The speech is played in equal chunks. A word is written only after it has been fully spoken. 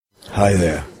Hi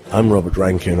there, I'm Robert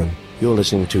Rankin, and you're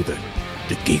listening to The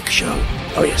Geek Show.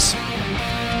 Oh yes.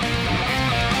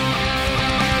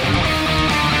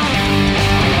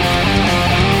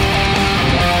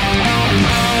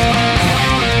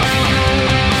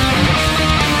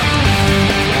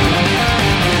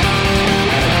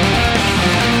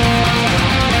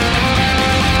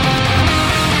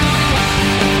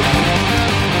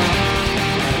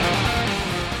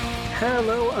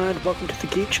 Welcome to The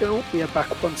Geek Show. We are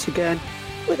back once again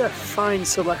with a fine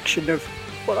selection of,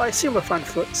 well, I assume a fine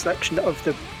selection of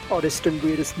the oddest and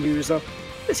weirdest news, or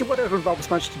basically whatever Rob's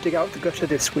managed to dig out the gutter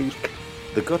this week.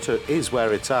 The gutter is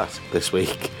where it's at this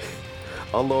week.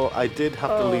 Although I did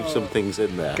have to leave some things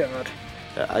in there. God.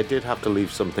 I did have to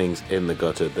leave some things in the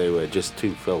gutter. They were just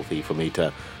too filthy for me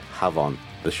to have on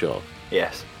the show.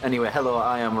 Yes. Anyway, hello,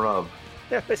 I am Rob.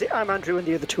 Yeah, basically I'm Andrew and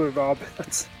the other two are Rob.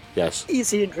 That's... Yes.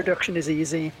 Easy introduction is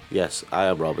easy. Yes, I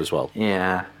am Rob as well.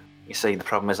 Yeah. You see, the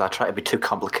problem is I try to be too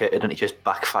complicated and it just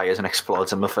backfires and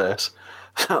explodes in my face.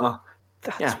 So,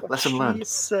 that's yeah, what lesson she learned.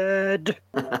 said.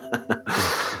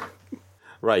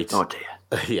 Right. Oh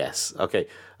dear. Yes, okay.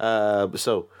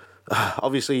 So,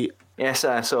 obviously... Yes,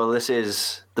 so this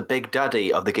is the big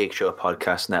daddy of the Geek Show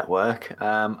podcast network.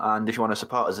 And if you want to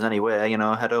support us in any way,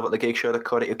 head over to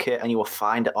thegeekshow.co.uk and you will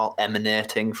find it all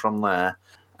emanating from there.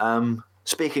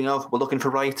 Speaking of, we're looking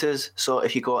for writers, so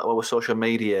if you go to our social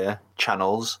media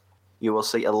channels, you will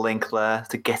see a link there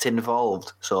to get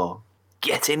involved. So,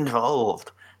 get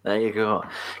involved. There you go.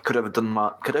 Could have done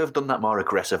that more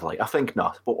aggressively. I think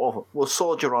not, but we'll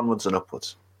soldier onwards and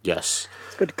upwards. Yes.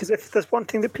 It's good, because if there's one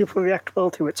thing that people react well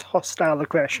to, it's hostile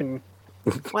aggression.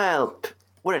 Well,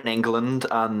 we're in England,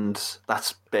 and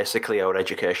that's basically our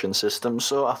education system,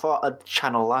 so I thought I'd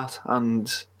channel that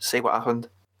and see what happened.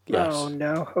 Yes. Oh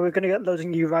no, are we going to get loads of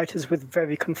new writers with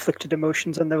very conflicted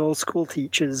emotions and they're all school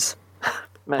teachers?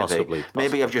 Maybe. Possibly.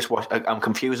 Maybe I've just watched... I'm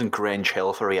confusing Grange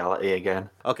Hill for reality again.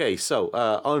 Okay, so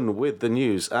on with the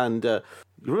news. And you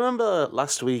remember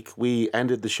last week we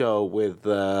ended the show with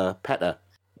PETA?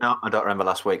 No, I don't remember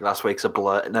last week. Last week's a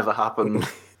blur. It never happened.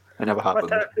 It never My happened.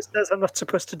 therapist says I'm not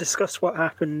supposed to discuss what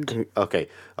happened. Okay.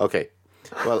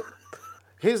 Well,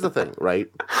 here's the thing, right?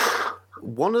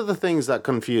 One of the things that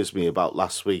confused me about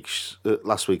last week's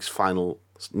final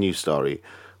news story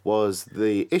was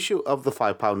the issue of the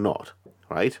 £5 note,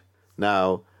 right?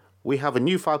 Now, we have a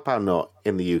new £5 note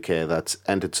in the UK that's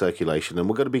entered circulation, and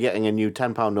we're going to be getting a new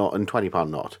 £10 note and £20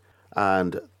 note.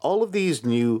 And all of these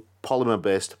new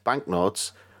polymer-based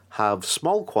banknotes have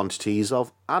small quantities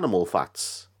of animal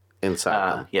fats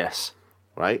inside them. Yes.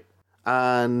 Right?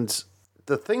 And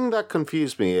the thing that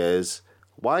confused me is...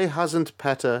 why hasn't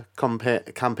PETA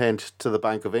campaigned to the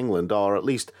Bank of England, or at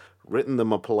least written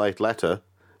them a polite letter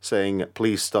saying,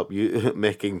 please stop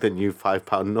making the new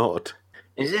 £5 note?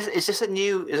 Is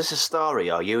this a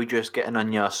story, or are you just getting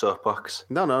on your soapbox?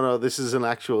 No, this is an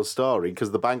actual story,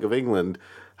 because the Bank of England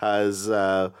has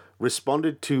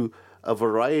responded to a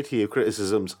variety of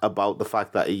criticisms about the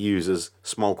fact that it uses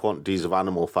small quantities of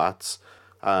animal fats,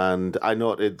 and I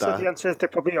noted that... So the answer is they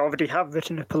probably already have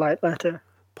written a polite letter.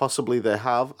 Possibly they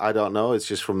have. I don't know. It's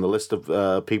just from the list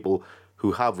of people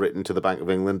who have written to the Bank of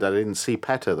England. I didn't see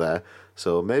PETA there.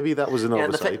 So maybe that was an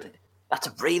oversight. That's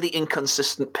a really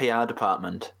inconsistent PR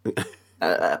department,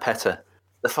 PETA.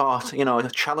 They thought,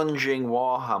 challenging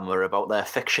Warhammer about their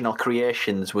fictional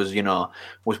creations was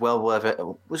well worth it. It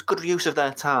was good use of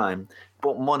their time.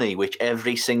 But money, which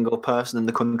every single person in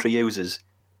the country uses,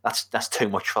 that's too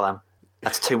much for them.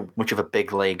 That's too much of a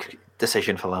big league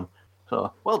decision for them.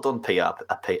 So, well done, PR,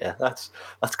 Peter. That's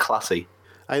classy.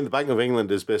 I mean, the Bank of England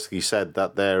has basically said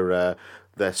that their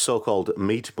so-called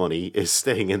meat money is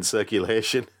staying in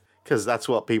circulation, because that's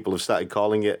what people have started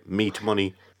calling it, meat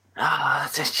money.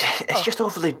 It's just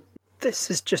awfully...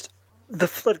 This is just... the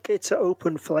floodgates are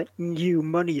open for, new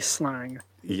money slang.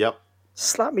 Yep.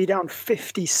 Slap me down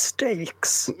 50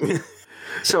 steaks.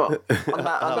 So, on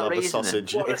that reason...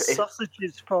 sausage. What a sausage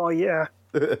is for, yeah.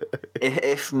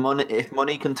 If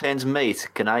money contains meat,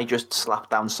 can I just slap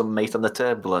down some meat on the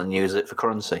table and use it for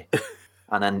currency?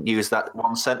 And then use that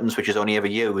one sentence which is only ever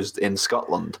used in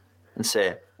Scotland and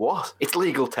say, what? It's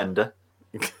legal tender.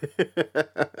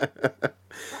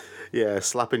 Yeah,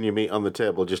 slapping your meat on the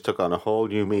table just took on a whole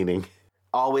new meaning.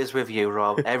 Always with you,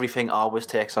 Rob. Everything always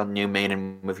takes on new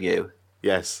meaning with you.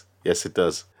 Yes, it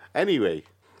does. Anyway,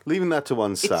 leaving that to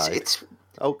one side.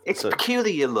 It's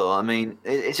peculiar, though. I mean,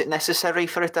 is it necessary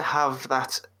for it to have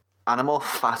that animal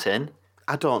fat in?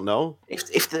 I don't know.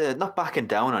 If they're not backing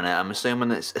down on it, I'm assuming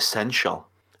it's essential.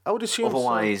 I would assume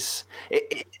Otherwise,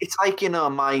 it's like,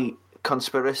 my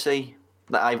conspiracy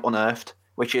that I've unearthed,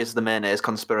 which is the mayonnaise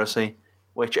conspiracy.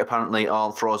 which apparently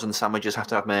all frozen sandwiches have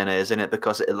to have mayonnaise in it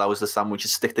because it allows the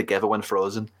sandwiches to stick together when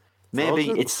frozen. Maybe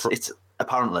it's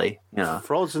apparently,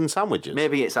 Frozen sandwiches?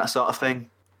 Maybe it's that sort of thing.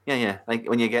 Yeah. Like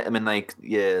when you get them in like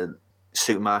your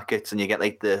supermarkets and you get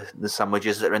like the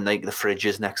sandwiches that are in like the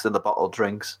fridges next to the bottled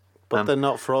drinks. But they're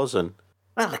not frozen.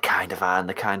 Well, they kind of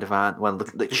are. Well,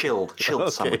 the chilled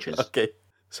sandwiches. Okay,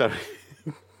 sorry.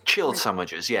 Chilled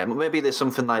sandwiches, yeah. Maybe there's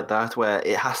something like that where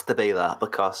it has to be that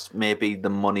because maybe the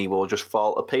money will just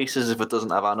fall to pieces if it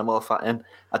doesn't have animal fat in.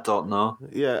 I don't know.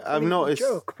 Yeah, I've noticed. It's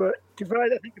a joke, but I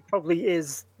think it probably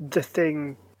is the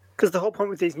thing. Because the whole point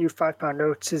with these new £5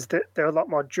 notes is that they're a lot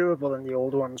more durable than the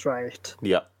old ones, right?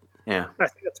 Yeah. Yeah. I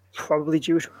think that's probably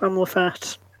due to animal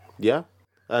fat. Yeah.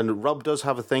 And Rob does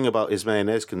have a thing about his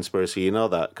mayonnaise conspiracy, you know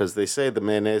that, because they say the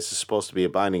mayonnaise is supposed to be a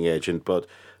binding agent, but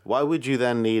why would you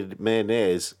then need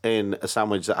mayonnaise in a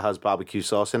sandwich that has barbecue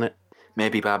sauce in it?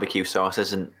 Maybe barbecue sauce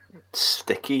isn't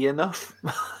sticky enough.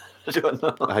 I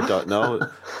don't know.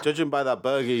 Judging by that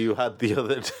burger you had the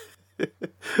other day,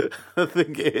 I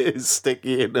think it is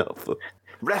sticky enough.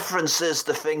 References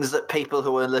to things that people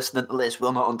who are listening to this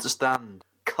will not understand.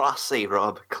 Classy,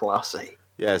 Rob. Classy.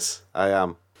 Yes, I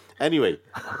am. Anyway,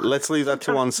 let's leave that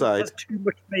to one side. There's too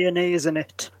much mayonnaise in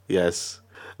it. Yes.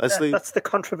 That's the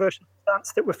controversial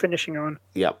stance that we're finishing on.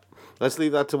 Yep. Let's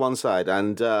leave that to one side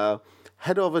and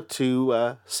head over to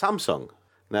Samsung.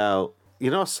 Now,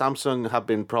 Samsung have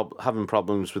been having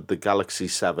problems with the Galaxy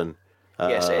 7.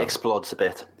 Yes, it explodes a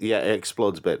bit. Yeah, it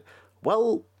explodes a bit.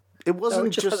 Well, it wasn't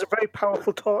it just has a very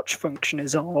powerful torch function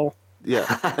is all. Yeah.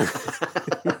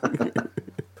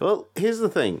 Well, here's the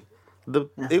thing.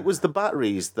 It was the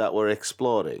batteries that were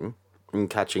exploding and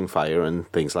catching fire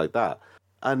and things like that.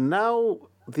 And now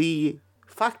the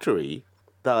factory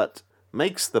that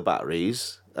makes the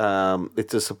batteries,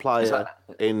 it's a supplier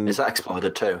Is that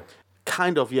exploded too?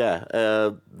 Kind of, yeah.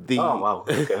 Oh, wow.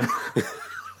 Okay.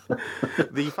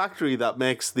 The factory that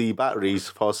makes the batteries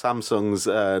for Samsung's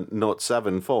Note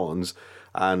 7 phones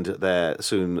and their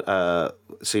soon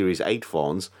Series 8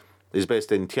 phones is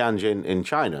based in Tianjin in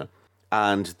China.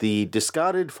 And the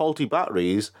discarded faulty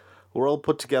batteries were all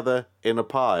put together in a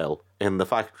pile in the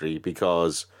factory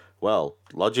because, well,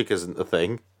 logic isn't the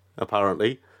thing,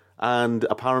 apparently. And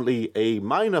apparently a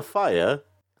minor fire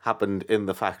happened in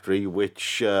the factory,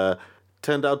 which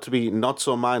turned out to be not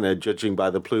so minor, judging by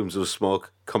the plumes of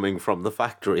smoke coming from the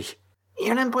factory. You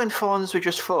remember when phones were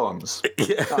just phones?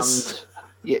 Yes.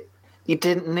 And you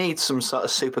didn't need some sort of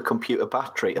supercomputer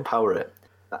battery to power it.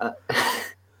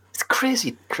 It's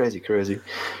crazy.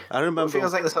 I remember. It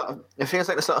feels like the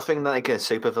sort of thing that like a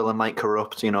supervillain might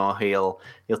corrupt. He'll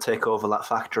take over that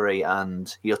factory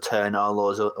and he'll turn all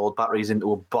those old batteries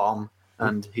into a bomb,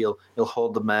 and he'll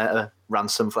hold them at a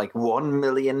ransom for like $1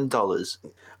 million.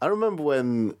 I remember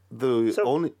when the So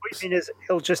only. what you mean is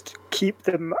he'll just keep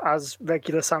them as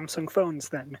regular Samsung phones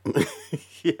then?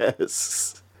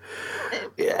 Yes.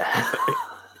 Yeah.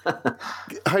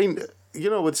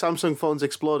 With Samsung phones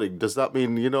exploding, does that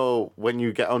mean, when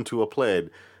you get onto a plane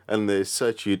and they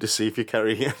search you to see if you're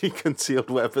carrying any concealed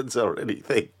weapons or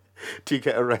anything, do you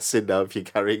get arrested now if you're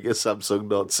carrying a Samsung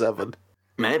Note 7?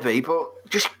 Maybe, but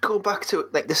just go back to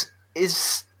like this.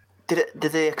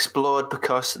 Did they explode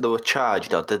because they were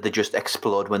charged, or did they just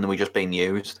explode when they were just being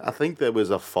used? I think there was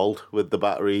a fault with the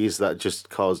batteries that just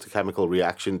caused a chemical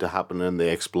reaction to happen and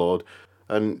they explode.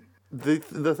 And the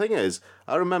thing is,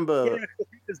 I remember... Yeah,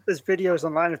 there's videos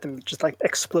online of them just like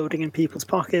exploding in people's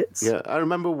pockets. Yeah, I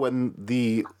remember when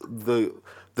the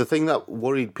thing that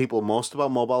worried people most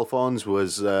about mobile phones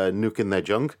was nuking their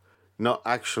junk, not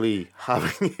actually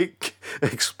having it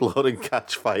explode and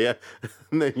catch fire,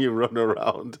 and then you run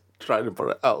around trying to put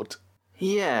it out.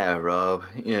 Yeah, Rob.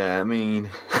 Yeah, I mean...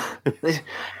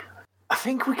 I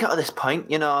think we got to this point,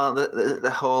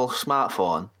 the whole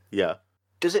smartphone. Yeah.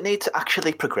 Does it need to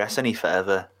actually progress any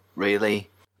further, really?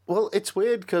 Well, it's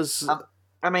weird because...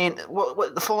 I mean,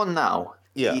 what the phone now,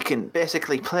 yeah. You can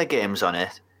basically play games on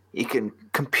it, you can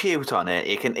compute on it,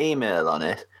 you can email on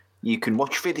it, you can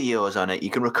watch videos on it,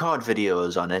 you can record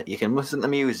videos on it, you can listen to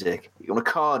music, you can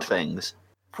record things.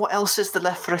 What else is there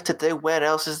left for it to do? Where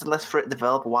else is there left for it to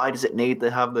develop? Why does it need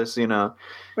to have this, I mean,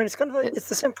 it's kind of like, it's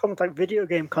the same problem with like video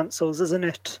game consoles, isn't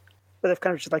it? Where they've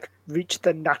kind of just like reached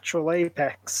the natural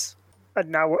apex. And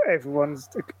now everyone's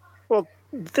like, well,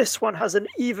 this one has an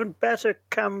even better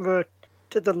camera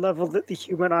to the level that the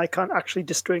human eye can't actually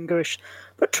distinguish.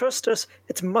 But trust us,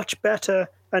 it's much better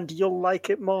and you'll like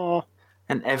it more.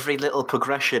 And every little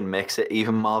progression makes it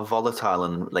even more volatile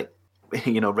and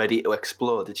ready to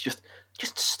explode. It's just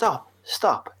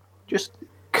stop. Just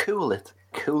cool it.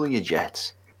 Cool your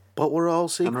jets. But we're all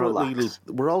relax.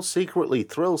 secretly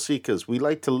thrill seekers. We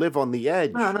like to live on the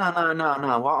edge. No.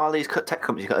 What all these tech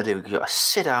companies got to do? You got to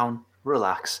sit down,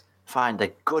 relax, find a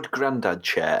good granddad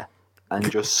chair,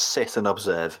 and just sit and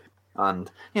observe.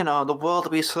 And the world will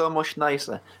be so much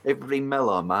nicer. It'd be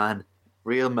mellow, man,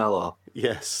 real mellow.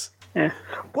 Yes. Yeah.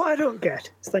 What I don't get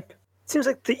is it seems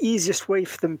like the easiest way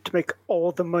for them to make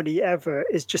all the money ever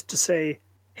is just to say,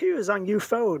 "Here's our new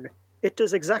phone. It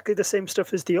does exactly the same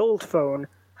stuff as the old phone,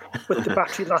 but the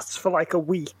battery lasts for like a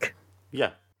week."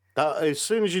 Yeah. As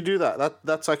soon as you do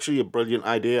that's actually a brilliant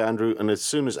idea, Andrew. And as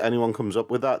soon as anyone comes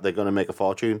up with that, they're going to make a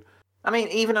fortune. I mean,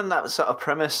 even on that sort of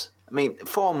premise,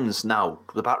 phones now,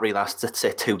 the battery lasts, let's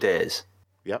say, 2 days.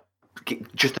 Yep.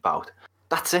 Just about.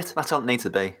 That's it. That's all it needs to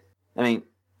be. I mean,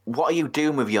 what are you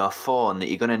doing with your phone that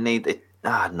you're going to need it?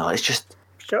 No, it's just,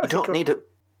 you don't need it.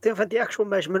 The actual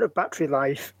measurement of battery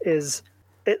life is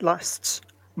it lasts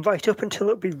right up until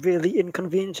it would be really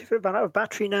inconvenient if it ran out of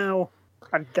battery now,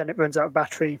 and then it runs out of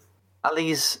battery. Are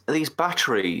these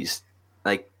batteries,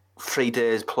 like 3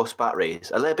 days plus batteries,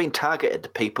 are they being targeted to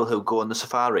people who go on the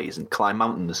safaris and climb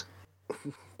mountains?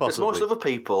 Because most other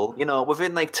people,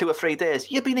 within like 2 or 3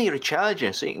 days, you've been near a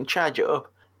charger, so you can charge it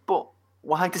up. But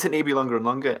why does it need to be longer and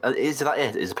longer? Is that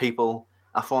it? Is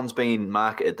our phones being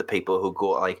marketed to people who go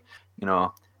like,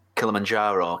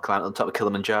 Kilimanjaro, climb on top of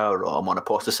Kilimanjaro and want to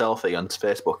post a selfie on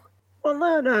Facebook? Well,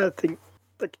 no, I think,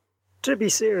 to be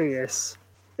serious,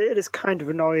 it is kind of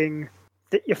annoying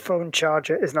that your phone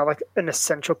charger is now like an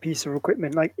essential piece of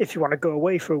equipment. Like, if you want to go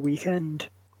away for a weekend.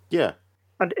 Yeah.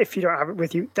 And if you don't have it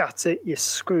with you, that's it. You're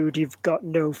screwed. You've got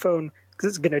no phone because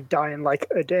it's going to die in like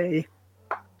a day.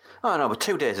 Oh, no, but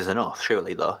 2 days is enough,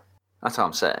 surely, though. That's what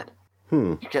I'm saying.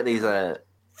 You get these...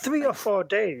 3 or 4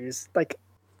 days,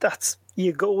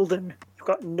 you're golden. You've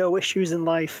got no issues in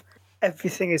life.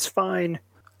 Everything is fine.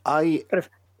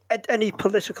 Any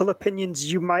political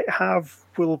opinions you might have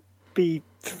will be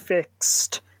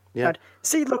fixed. Yeah. And,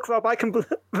 see, look, Rob, I can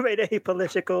remain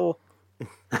apolitical.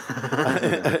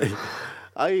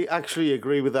 I actually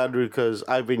agree with Andrew because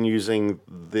I've been using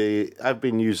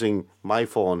my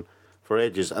phone for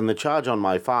ages, and the charge on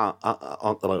my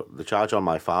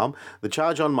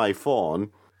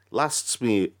phone lasts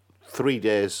me 3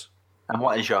 days. And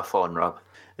what is your phone, Rob?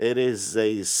 It is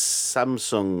a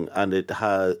Samsung, and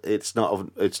it's not a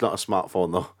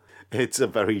smartphone though. It's a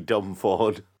very dumb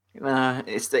phone.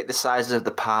 It's like the size of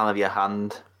the palm of your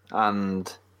hand,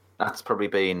 and that's probably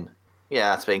been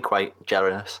quite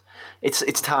generous.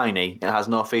 It's tiny. It has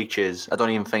no features. I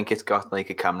don't even think it's got like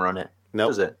a camera on it.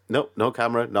 Nope. Does it? Nope, no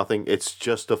camera, nothing. It's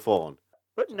just a phone.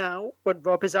 But now, when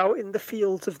Rob is out in the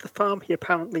fields of the farm he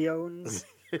apparently owns,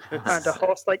 and a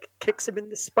horse kicks him in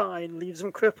the spine, leaves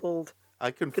him crippled,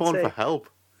 I can phone for help.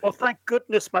 Well, thank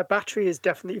goodness my battery is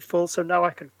definitely full, so now I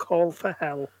can call for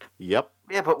help. Yep.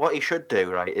 Yeah, but what he should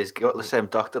do, right, is go to the same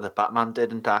doctor that Batman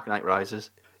did in Dark Knight Rises.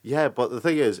 Yeah, but the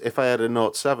thing is, if I had a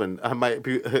Note 7, I might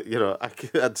be,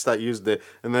 I'd start using it,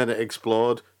 and then it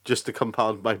explode just to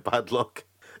compound my bad luck.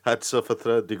 I'd suffer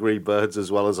third-degree burns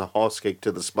as well as a horse kick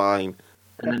to the spine.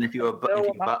 And then if you're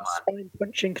Batman... spine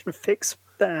punching can fix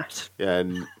that. Yeah,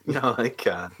 no, it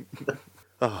can't.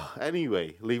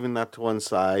 Anyway, leaving that to one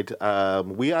side,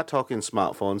 we are talking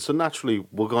smartphones, so naturally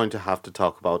we're going to have to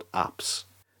talk about apps.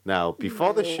 Now,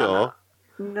 before the show...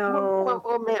 No.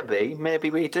 Well,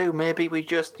 maybe we do. Maybe we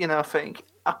just, think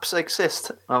apps exist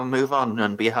and move on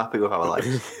and be happy with our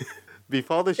life.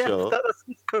 Before the show... That's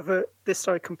covered. This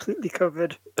story completely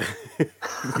covered.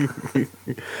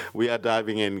 We are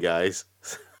diving in, guys.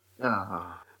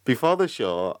 Before the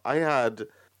show, I had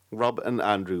Rob and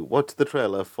Andrew watch the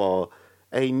trailer for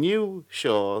a new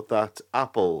show that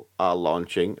Apple are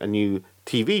launching, a new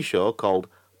TV show called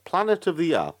Planet of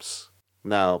the Apps.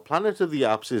 Now, Planet of the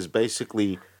Apps is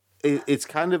basically, it's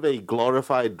kind of a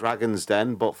glorified Dragon's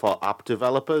Den, but for app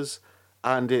developers,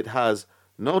 and it has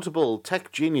notable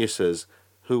tech geniuses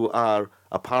who are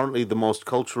apparently the most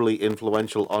culturally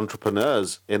influential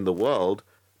entrepreneurs in the world,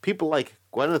 people like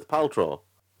Gwyneth Paltrow,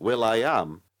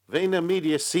 will.i.am,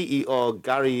 VaynerMedia CEO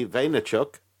Gary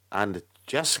Vaynerchuk, and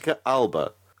Jessica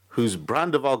Alba, whose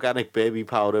brand of organic baby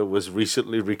powder was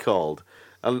recently recalled.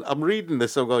 And I'm reading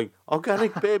this, I'm going,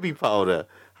 organic baby powder?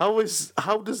 How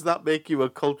does that make you a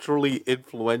culturally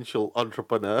influential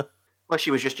entrepreneur? Well,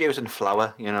 she was just using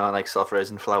flour, like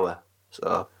self-raising flour.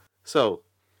 So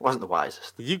wasn't the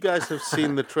wisest. You guys have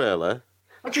seen the trailer.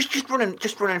 Just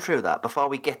running through that before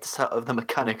we get to sort of the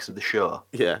mechanics of the show.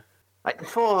 Yeah. Like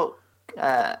before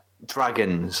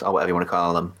dragons, or whatever you want to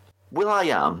call them,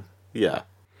 will.i.am. Yeah.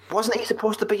 Wasn't he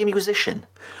supposed to be a musician?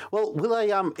 Well,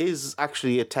 will.i.am is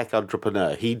actually a tech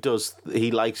entrepreneur. He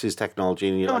likes his technology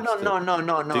and he likes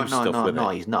to do stuff with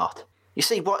it. He's not. You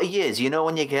see, what he is,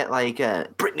 when you get, like,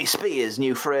 Britney Spears'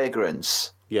 new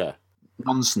fragrance. Yeah.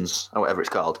 Nonsense, or whatever it's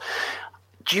called.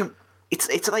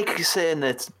 It's like saying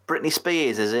that Britney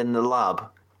Spears is in the lab,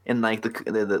 in, like,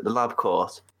 the lab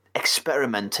coat,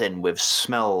 experimenting with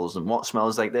smells and what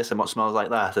smells like this and what smells like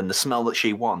that and the smell that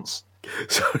she wants.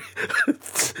 Sorry.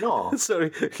 No.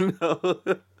 Sorry, no.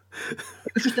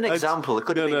 It's just an example. It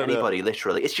could have been anybody,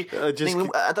 literally. It's just,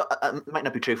 it might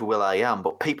not be true for will.i.am,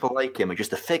 but people like him are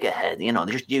just a figurehead, They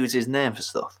just use his name for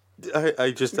stuff.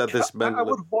 I just had this mental... I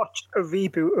would watch a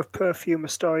reboot of Perfume, A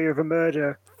Story of a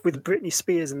Murder with Britney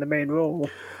Spears in the main role.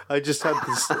 I just had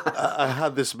this... I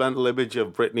had this mental image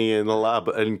of Britney in the lab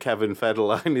and Kevin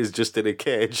Federline is just in a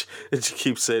cage and she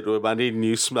keeps saying to him, I need a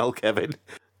new smell, Kevin.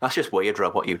 That's just weird,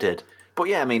 Rob, what you did. But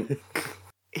yeah, I mean,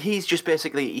 he's just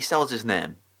basically... He sells his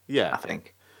name. Yeah. I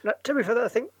think. Now, to be fair, I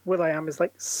think will.i.am is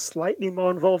like slightly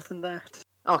more involved than that.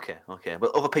 Okay.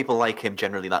 Well, other people like him,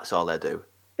 generally, that's all they do.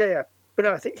 Yeah. But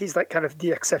no, I think he's like kind of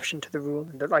the exception to the rule.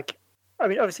 And like, I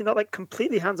mean, obviously not like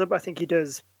completely hands up, but I think he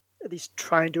does at least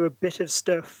try and do a bit of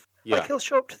stuff. Yeah. Like he'll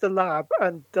show up to the lab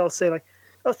and they'll say like,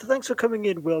 oh, thanks for coming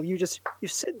in, Will. You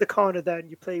sit in the corner there and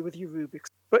you play with your Rubik's.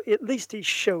 But at least he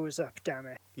shows up, damn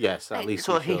it. Yes, at least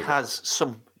so he has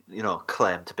some,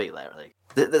 claim to be there. Like,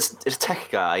 there's a tech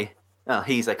guy.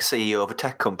 He's like CEO of a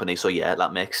tech company, so yeah,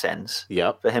 that makes sense.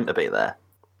 Yeah. For him to be there.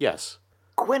 Yes.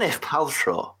 Gwyneth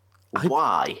Paltrow.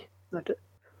 Why?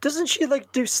 Doesn't she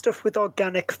like do stuff with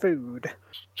organic food?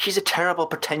 She's a terrible,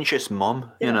 pretentious mum,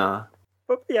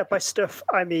 But yeah, by stuff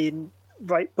I mean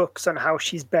write books on how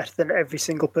she's better than every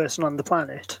single person on the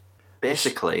planet.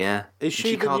 Basically, yeah. Is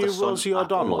she the new Rosie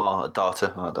O'Donnell? Or a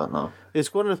daughter? I don't know. Is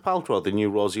Gwyneth Paltrow the new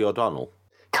Rosie O'Donnell?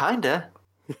 Kinda.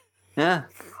 Yeah.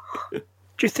 Do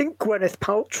you think Gwyneth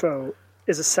Paltrow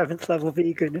is a 7th level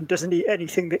vegan and doesn't eat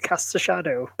anything that casts a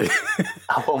shadow?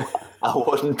 I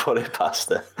wouldn't put it past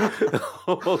her.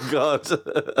 Oh, God.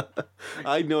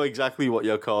 I know exactly what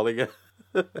you're calling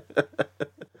her.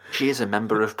 She is a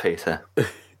member of Peter.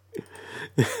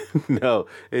 No,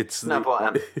 it's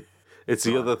it's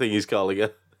the other thing he's calling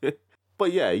her.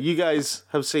 But yeah, you guys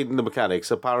have seen the mechanics.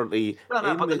 Apparently, but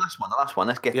the last one.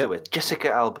 Let's get to it.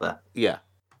 Jessica Alba. Yeah.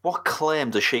 What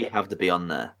claim does she have to be on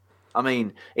there? I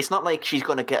mean, it's not like she's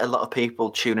going to get a lot of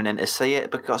people tuning in to see it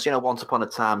because, once upon a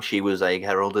time she was like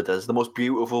heralded as the most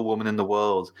beautiful woman in the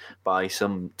world by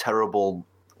some terrible,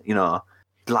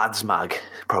 lads mag,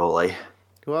 probably.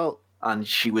 Well, and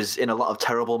she was in a lot of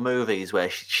terrible movies where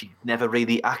she never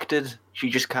really acted. She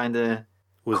just kind of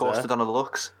coasted on her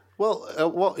looks.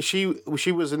 Well, she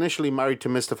was initially married to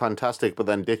Mr. Fantastic, but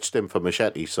then ditched him for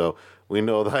Machete, so we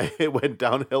know that it went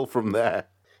downhill from there.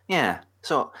 Yeah,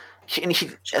 so she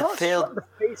failed the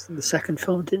face in the second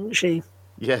film, didn't she?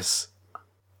 Yes.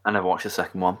 I never watched the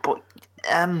second one, but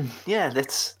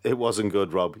it wasn't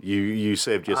good, Rob. You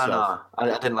saved yourself. I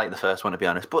didn't like the first one, to be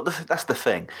honest. But that's the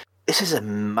thing. This is a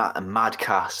mad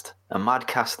cast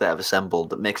that have assembled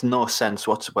that makes no sense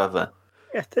whatsoever.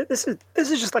 Yeah, this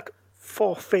is just like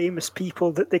 4 famous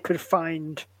people that they could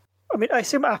find. I mean, I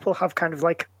assume Apple have kind of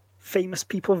like famous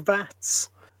people vats.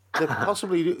 They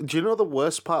possibly do. Do you know the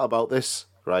worst part about this,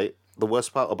 right? The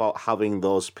worst part about having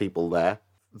those people there?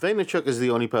 Vaynerchuk is the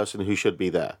only person who should be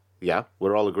there. Yeah,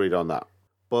 we're all agreed on that.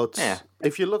 But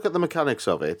if you look at the mechanics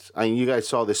of it, and you guys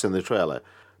saw this in the trailer,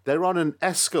 they're on an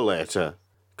escalator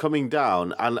coming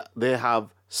down, and they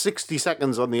have 60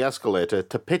 seconds on the escalator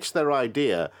to pitch their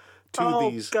idea to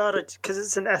these... Oh, got it, because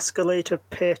it's an escalator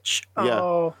pitch. Yeah.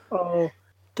 Oh,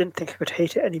 didn't think I could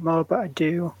hate it anymore, but I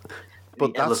do.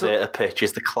 But the elevator pitch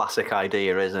is the classic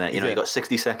idea, isn't it? You've got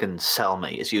 60 seconds, sell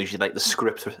me. It's usually like the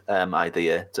script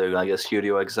idea to like a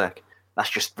studio exec. That's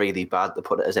just really bad to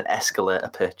put it as an escalator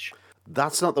pitch.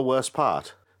 That's not the worst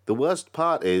part. The worst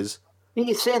part is...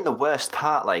 You're saying the worst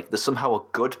part, like there's somehow a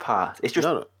good part. It's just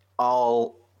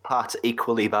all parts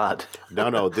equally bad.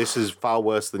 No, this is far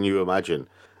worse than you imagine.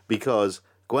 Because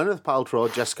Gwyneth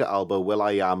Paltrow, Jessica Alba,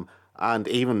 will.i.am, and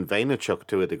even Vaynerchuk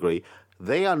to a degree,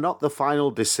 they are not the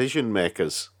final decision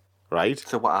makers, right?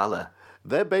 So what are they?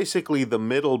 They're basically the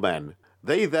middlemen.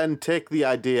 They then take the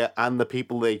idea and the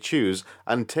people they choose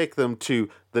and take them to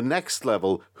the next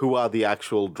level, who are the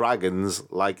actual dragons,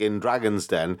 like in Dragon's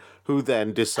Den, who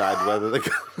then decide whether they're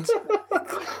going to...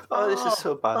 Oh, this is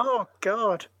so bad. Oh,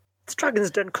 God. It's Dragon's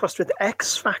Den crossed with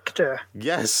X Factor.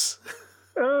 Yes.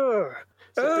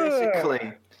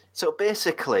 So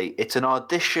basically, it's an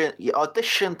audition. You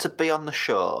audition to be on the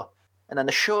show, and then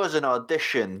the show is an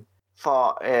audition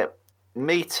for a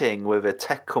meeting with a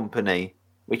tech company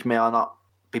which may or not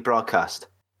be broadcast.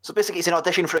 So basically, it's an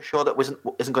audition for a show that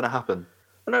isn't going to happen.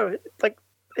 No,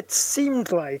 it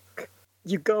seemed like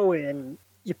you go in,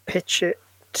 you pitch it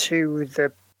to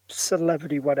the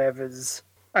celebrity whatevers,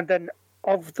 and then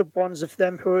of the ones of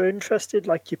them who are interested,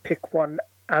 like you pick one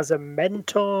as a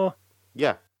mentor.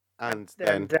 Yeah, and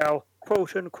then they'll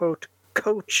quote unquote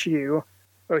coach you,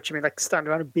 or what you mean, like stand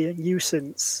around and be a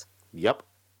nuisance. Yep.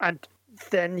 And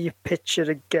then you pitch it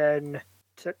again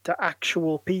to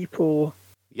actual people.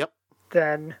 Yep.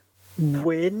 Then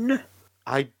win.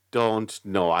 I don't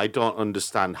know. I don't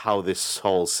understand how this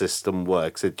whole system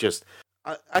works. It just...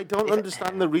 I don't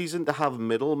understand the reason to have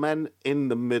middlemen in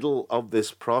the middle of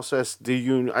this process. Do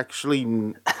you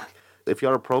actually... If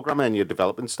you're a programmer and you're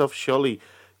developing stuff, surely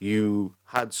you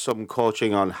had some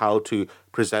coaching on how to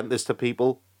present this to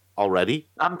people already?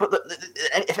 But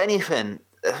if anything,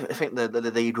 I think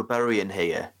the rebellion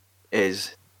here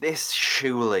is this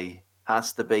surely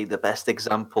has to be the best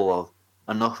example of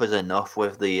enough is enough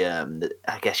with the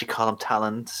I guess you call them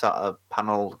talent sort of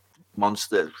panel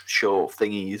monster show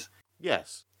thingies.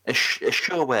 Yes. A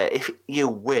show where if you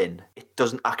win, it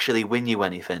doesn't actually win you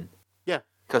anything. Yeah.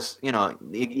 Because,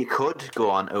 you could go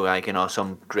on,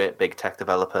 some great big tech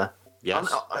developer. Yes.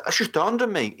 And it's just dawned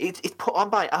on me. It's put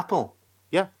on by Apple.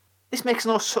 Yeah. This makes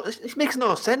no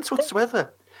sense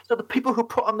whatsoever. So the people who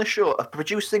put on the show are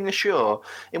producing the show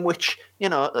in which,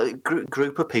 a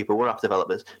group of people, we're app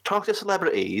developers, talk to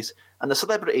celebrities, and the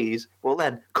celebrities will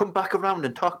then come back around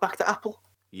and talk back to Apple.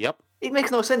 Yep. It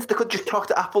makes no sense. They could just talk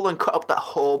to Apple and cut up that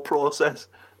whole process.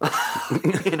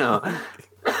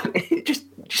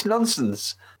 Just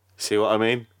nonsense. See what I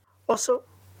mean? Also,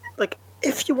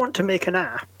 if you want to make an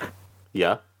app...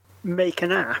 Yeah. Make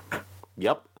an app.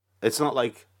 Yep. It's not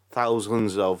like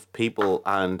thousands of people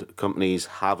and companies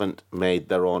haven't made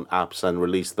their own apps and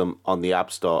released them on the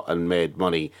App Store and made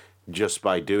money just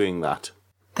by doing that.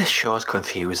 This show's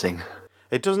confusing.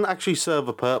 It doesn't actually serve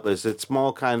a purpose. It's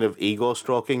more kind of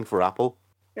ego-stroking for Apple.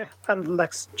 Yeah, and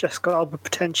let's Jessica Alba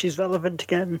pretend she's relevant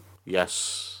again.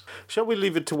 Yes. Shall we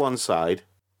leave it to one side?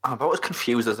 I'm about as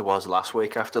confused as I was last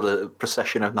week after the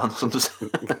procession of nonsense.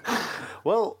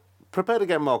 Well, prepare to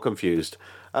get more confused.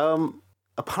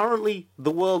 Apparently,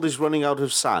 the world is running out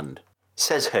of sand.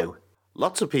 Says who?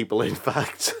 Lots of people, in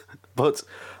fact. But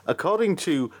according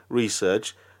to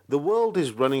research, the world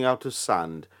is running out of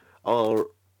sand, or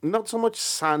not so much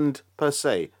sand per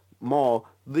se, more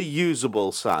the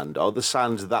usable sand, or the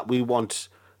sand that we want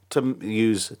to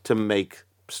use to make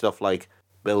stuff like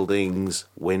buildings,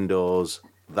 windows,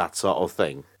 that sort of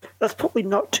thing. That's probably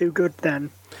not too good then.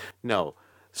 No.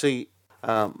 See,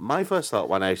 my first thought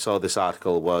when I saw this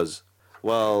article was,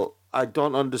 well, I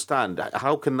don't understand.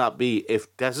 How can that be?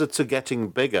 If deserts are getting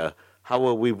bigger, how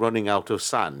are we running out of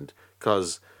sand?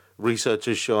 Because research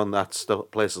has shown that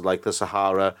places like the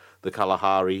Sahara, the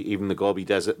Kalahari, even the Gobi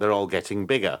Desert, they're all getting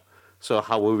bigger. So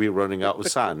how are we running out of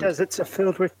sand? Deserts are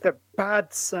filled with the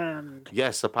bad sand.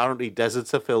 Yes, apparently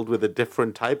deserts are filled with a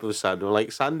different type of sand. We're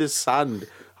like, sand is sand.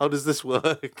 How does this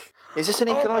work? Is this an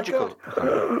ecological?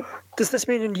 Does this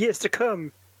mean in years to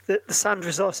come that the sand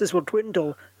resources will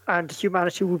dwindle and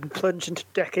humanity will be plunged into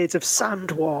decades of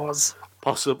sand wars?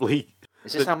 Possibly.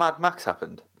 Is this how Mad Max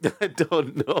happened? I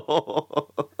don't know.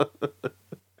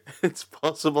 It's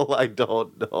possible. I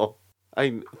don't know.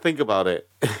 Think about it.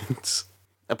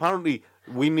 Apparently,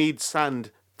 we need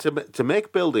sand to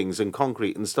make buildings and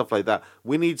concrete and stuff like that.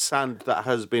 We need sand that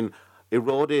has been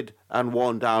eroded and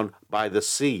worn down by the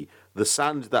sea. The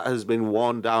sand that has been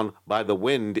worn down by the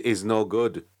wind is no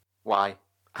good. Why?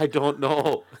 I don't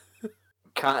know.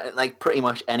 Can't pretty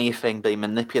much anything be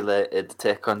manipulated to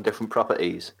take on different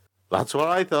properties? That's what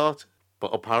I thought.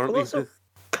 But apparently... Well, also,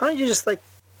 can't you just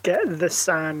get the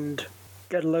sand,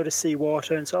 get a load of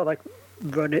seawater and sort of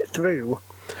run it through?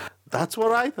 That's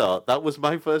what I thought. That was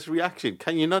my first reaction.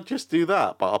 Can you not just do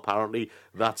that? But apparently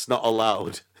that's not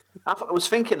allowed. I was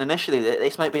thinking initially that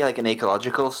this might be an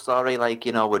ecological story,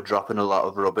 we're dropping a lot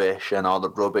of rubbish and all the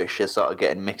rubbish is sort of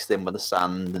getting mixed in with the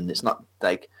sand and it's not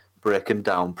breaking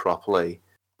down properly.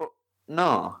 But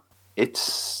no,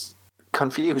 it's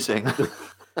confusing.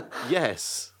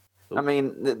 Yes.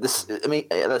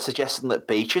 They're suggesting that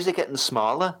beaches are getting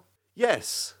smaller.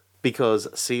 Yes, because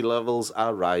sea levels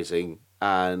are rising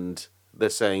and they're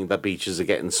saying that beaches are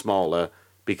getting smaller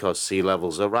because sea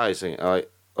levels are rising.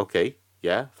 Okay,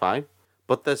 yeah, fine.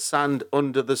 But there's sand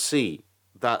under the sea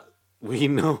that we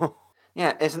know.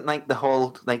 Yeah, isn't the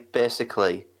whole,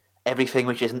 basically everything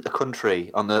which isn't a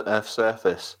country on the Earth's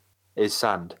surface is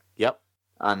sand? Yep.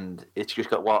 And it's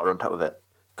just got water on top of it.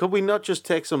 Could we not just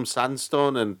take some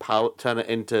sandstone and turn it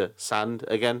into sand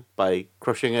again by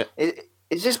crushing it?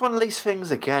 Is this one of these things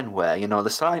again where, the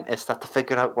scientists had to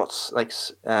figure out what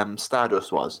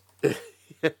Stardust was?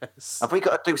 Yes. Have we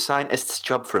got to do scientists'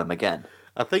 job for them again?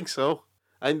 I think so.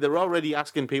 And they're already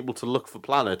asking people to look for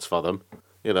planets for them.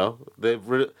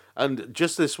 And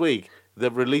just this week,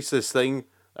 they've released this thing.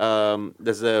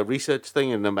 There's a research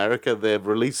thing in America. They've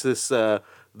released this, the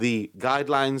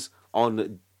guidelines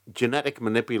on genetic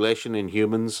manipulation in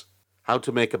humans, how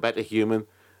to make a better human,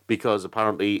 because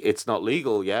apparently it's not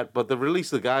legal yet, but they've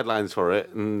released the guidelines for it.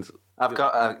 And I've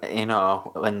got,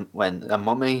 when a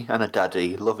mummy and a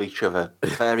daddy love each other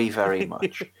very, very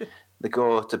much, they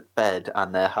go to bed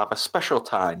and they have a special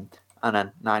time, and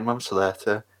then 9 months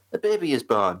later, the baby is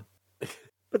born.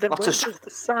 But then when does the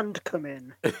sand come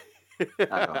in?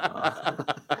 I don't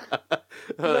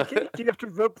know. Do you have to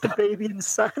rub the baby in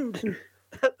sand? And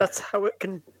that's how it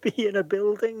can be in a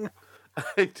building?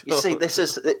 You see, this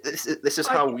is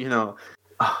how, we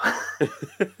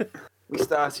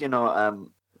start,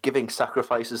 giving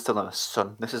sacrifices to the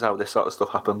sun. This is how this sort of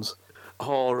stuff happens.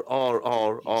 Or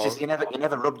You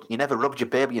never rubbed your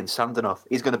baby in sand enough.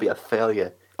 He's going to be a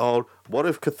failure. Or what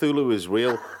if Cthulhu is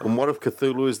real? And what if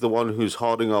Cthulhu is the one who's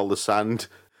hoarding all the sand?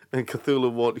 And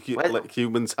Cthulhu won't let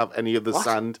humans have any of the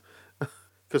sand?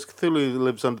 Because Cthulhu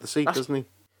lives under the sea, doesn't he?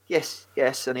 Yes,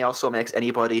 and he also makes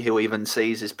anybody who even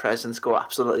sees his presence go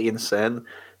absolutely insane.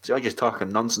 So I'm just talking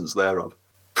nonsense there, Rob.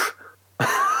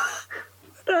 I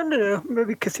don't know.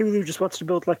 Maybe Cthulhu just wants to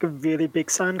build like a really big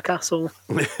sandcastle.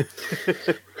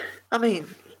 I mean,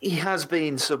 he has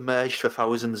been submerged for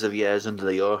thousands of years under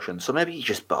the ocean, so maybe he's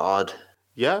just bored.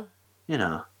 Yeah.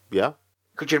 Yeah.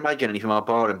 Could you imagine anything more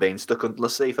boring being stuck under the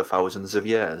sea for thousands of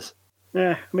years?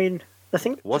 Yeah, I mean, I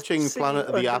think watching Planet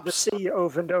of the Apps, the sea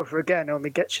over and over again only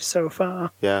gets you so far.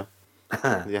 Yeah.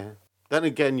 Yeah. Then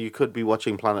again, you could be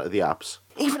watching Planet of the Apps.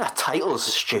 Even that title's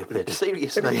stupid.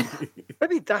 Seriously.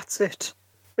 Maybe that's it.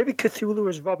 Maybe Cthulhu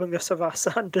is robbing us of our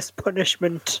sand as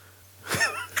punishment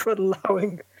for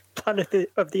allowing Planet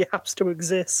of the Apps to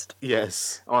exist.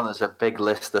 Yes. Oh, there's a big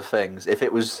list of things. If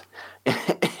that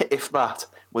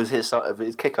was his sort of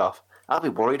his kickoff, I'd be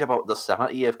worried about the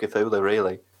sanity of Cthulhu,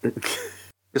 really.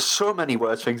 There's so many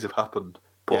worse things have happened.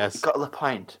 But yes. You got to the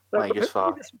point where you just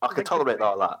thought, I can tolerate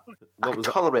all that. I can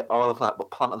tolerate all of that,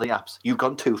 but Planet of the Apps, you've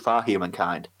gone too far,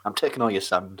 humankind. I'm taking all your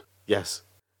sand. Yes.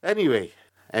 Anyway.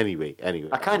 I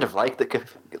kind of like they've got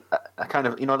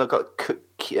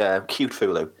cute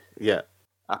Fulu. Yeah.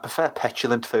 I prefer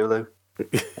petulant Fulu.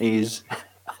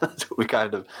 That's what we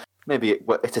kind of, maybe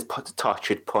it's a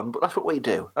tortured pun, but that's what we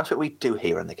do. That's what we do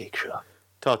here on the Geek Show.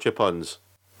 Torture puns.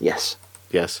 Yes.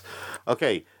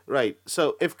 Okay, right.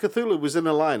 So if Cthulhu was in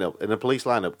a police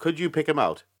lineup, could you pick him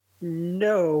out?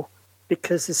 No,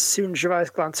 because as soon as your eyes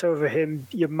glance over him,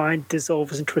 your mind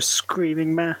dissolves into a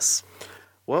screaming mess.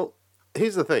 Well,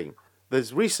 here's the thing.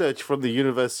 There's research from the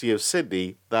University of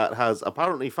Sydney that has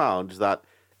apparently found that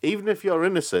even if you're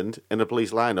innocent in a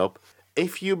police lineup,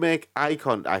 if you make eye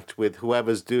contact with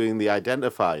whoever's doing the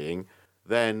identifying,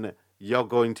 then you're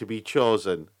going to be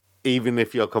chosen, even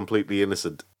if you're completely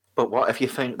innocent. But what if you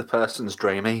think the person's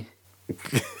dreamy?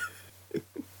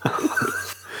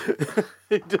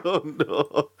 I don't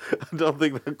know. I don't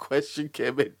think that question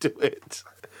came into it.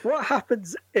 What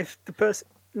happens if the person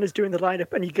is doing the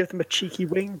lineup and you give them a cheeky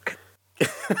wink?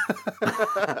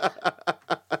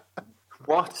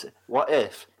 What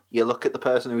if you look at the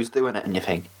person who's doing it and you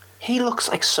think, he looks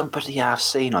like somebody I've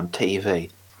seen on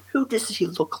TV. Who does he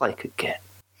look like again?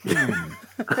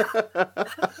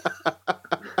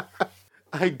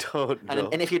 I don't know.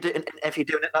 And if you're doing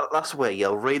it that last way,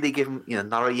 you'll really give them,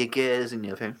 narrow your gaze and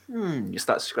you think, you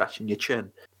start scratching your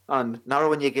chin. And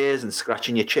narrowing your gaze and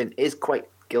scratching your chin is quite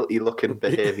guilty-looking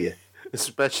behaviour.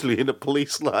 Especially in a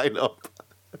police lineup.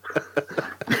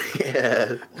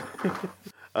 Yeah.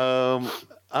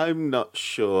 I'm not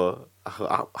sure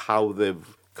how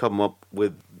they've come up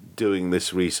with doing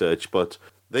this research, but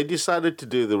they decided to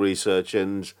do the research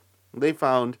and they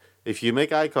found if you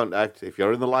make eye contact, if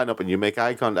you're in the lineup and you make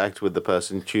eye contact with the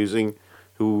person choosing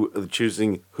who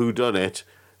done it,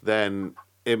 then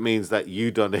it means that you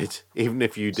done it, even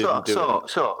if you didn't do it.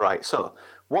 So,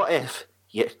 what if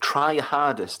you try your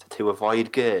hardest to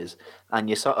avoid gaze and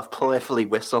you sort of playfully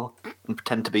whistle and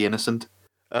pretend to be innocent?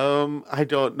 I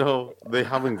don't know. They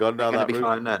haven't gone down that route. Be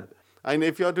fine then. And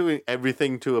if you're doing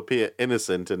everything to appear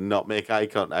innocent and not make eye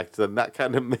contact, then that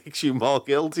kind of makes you more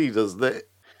guilty, doesn't it?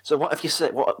 So what if you say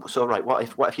what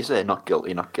if you say not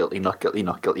guilty, not guilty, not guilty,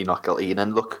 not guilty, not guilty, and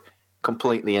then look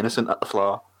completely innocent at the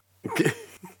floor? What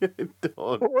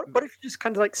if you just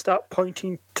kind of like start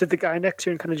pointing to the guy next to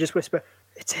you and kind of just whisper,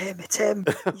 "It's him, it's him."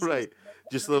 Right,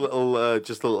 just a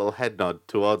little head nod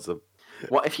towards them.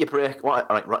 What if you break? What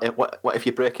if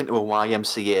you break into a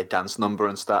YMCA dance number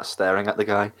and start staring at the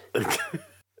guy?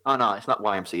 Oh no, it's not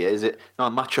YMCA, is it? No,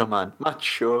 Macho Man.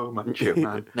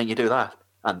 And then you do that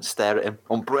and stare at him,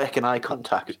 unbreaking eye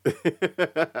contact.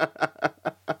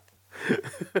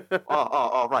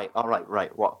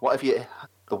 Right. What if you?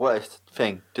 The worst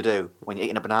thing to do when you're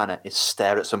eating a banana is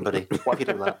stare at somebody. What if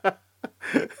you do that?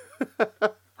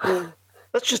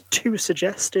 That's just too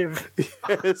suggestive.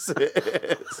 Yes,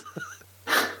 it is.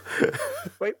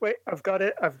 Wait, I've got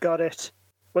it.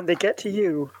 When they get to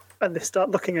you and they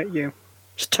start looking at you,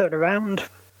 just turn around.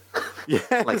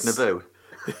 Yes. Like Naboo.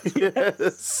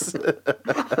 Yes.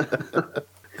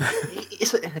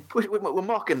 We're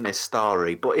mocking this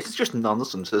story, but it's just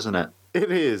nonsense, isn't it? It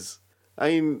is. I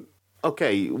mean,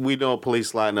 okay, we know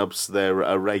police lineups, they're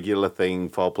a regular thing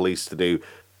for police to do.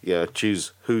 Yeah,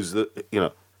 choose who's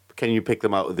can you pick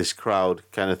them out of this crowd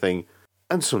kind of thing.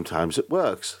 And sometimes it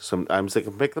works. Sometimes they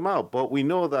can pick them out. But we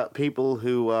know that people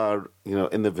who are,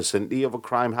 in the vicinity of a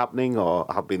crime happening or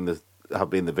have been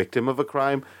the victim of a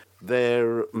crime,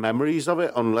 their memories of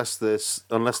it, unless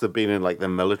they've been in like the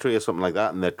military or something like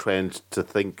that, and they're trained to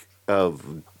think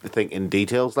in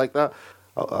details like that,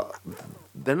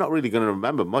 they're not really going to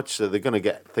remember much. So they're going to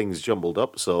get things jumbled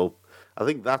up. So I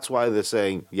think that's why they're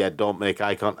saying, yeah, don't make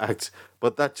eye contact.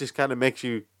 But that just kind of makes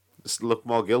you look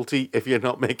more guilty if you're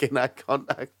not making eye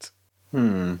contact. I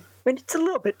mean, it's a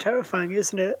little bit terrifying,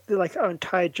 isn't it? Like, our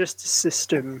entire justice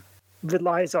system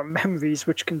relies on memories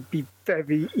which can be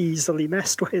very easily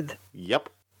messed with. Yep.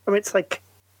 I mean, it's like,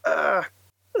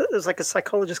 there's like a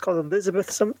psychologist called Elizabeth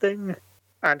something,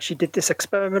 and she did this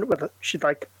experiment where she'd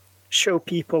like show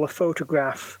people a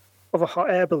photograph of a hot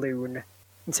air balloon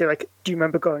and say, like, do you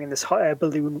remember going in this hot air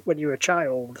balloon when you were a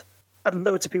child? And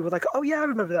loads of people were like, oh yeah, I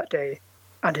remember that day.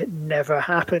 And it never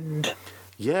happened.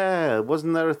 Yeah,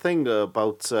 wasn't there a thing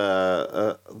about...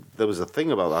 there was a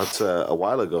thing about that a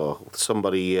while ago.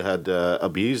 Somebody had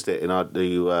abused it in order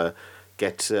to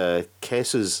get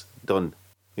cases done.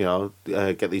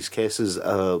 Get these cases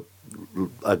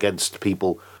against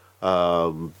people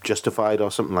justified or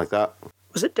something like that.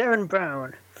 Was it Darren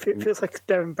Brown? It feels like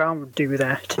Darren Brown would do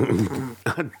that.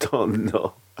 I don't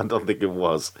know. I don't think it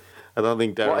was. I don't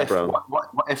think Darren Brown...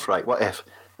 What if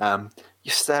you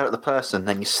stare at the person,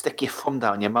 then you stick your thumb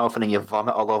down your mouth and then you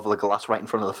vomit all over the glass right in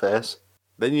front of the face?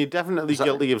 Then you're definitely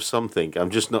guilty of something.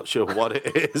 I'm just not sure what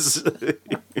it is.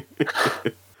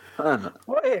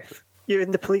 What if you're in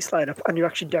the police lineup and you're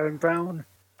actually Darren Brown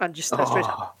and you stare straight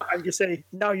at and you say,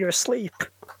 now you're asleep?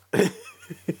 It'd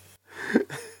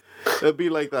be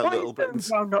like that. Why little is Darren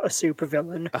Brown not a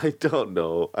supervillain? I don't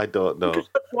know. Just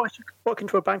walk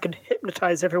into a bank and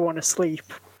hypnotise everyone asleep.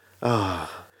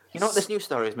 You know what this news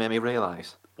story has made me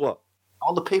realise? What?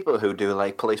 All the people who do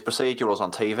like police procedurals on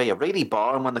TV are really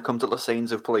boring when they come to the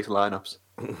scenes of police lineups.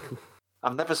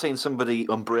 I've never seen somebody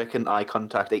unbreaking eye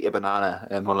contact eat a banana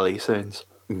in one of these scenes.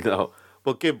 No.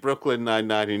 But give Brooklyn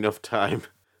Nine-Nine enough time.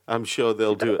 I'm sure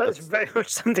they'll do it. That's very much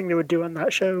something they would do on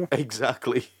that show.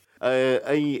 Exactly.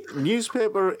 A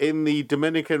newspaper in the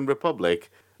Dominican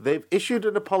Republic, they've issued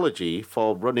an apology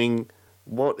for running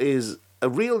what is a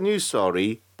real news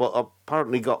story, but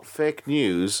apparently got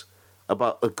classed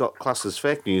as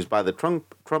fake news by the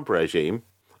Trump regime.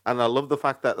 And I love the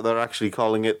fact that they're actually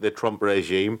calling it the Trump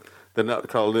regime. They're not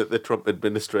calling it the Trump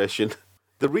administration.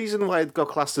 The reason why it got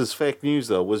classed as fake news,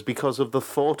 though, was because of the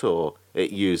photo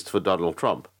it used for Donald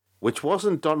Trump, which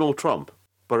wasn't Donald Trump,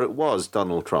 but it was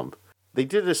Donald Trump. They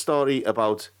did a story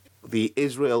about the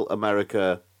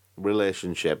Israel-America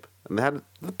relationship, and they had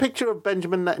the picture of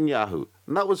Benjamin Netanyahu,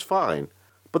 and that was fine.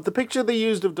 But the picture they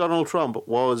used of Donald Trump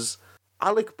was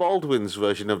Alec Baldwin's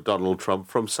version of Donald Trump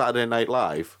from Saturday Night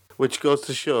Live, which goes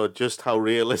to show just how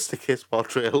realistic his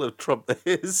portrayal of Trump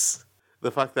is.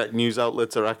 The fact that news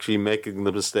outlets are actually making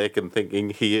the mistake and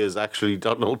thinking he is actually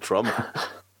Donald Trump.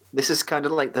 This is kind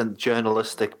of like the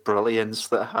journalistic brilliance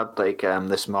that I had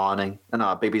this morning in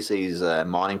our BBC's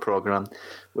morning programme,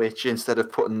 which instead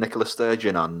of putting Nicola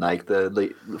Sturgeon on, like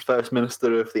the First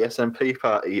Minister of the SNP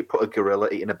party, you put a gorilla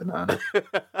eating a banana.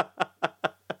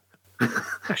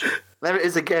 There it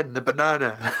is again, the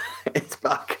banana. It's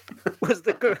back. Was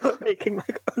the gorilla making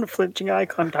like unflinching eye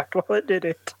contact while it did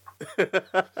it?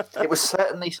 It was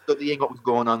certainly studying what was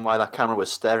going on while that camera was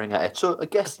staring at it. So I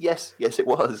guess, yes, it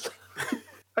was.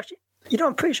 Actually,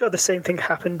 I'm pretty sure the same thing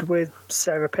happened with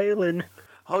Sarah Palin.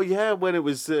 Oh, yeah, when it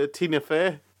was Tina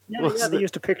Fey. Yeah, they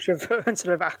used a picture of her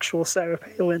instead of actual Sarah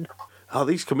Palin. Oh,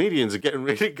 these comedians are getting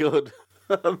really good.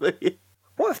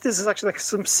 What if this is actually like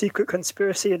some secret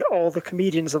conspiracy and all the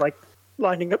comedians are like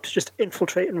lining up to just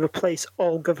infiltrate and replace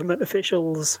all government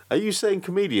officials? Are you saying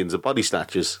comedians are body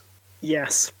snatchers?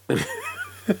 Yes.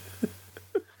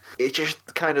 It's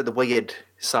just kind of the weird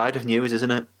side of news,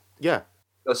 isn't it? Yeah.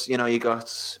 Because, you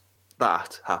got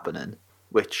that happening,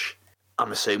 which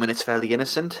I'm assuming it's fairly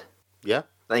innocent. Yeah.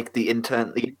 Like, the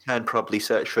intern probably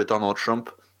searched for Donald Trump,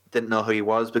 didn't know who he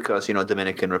was because,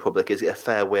 Dominican Republic is a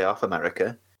fair way off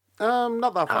America.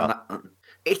 Not that far. And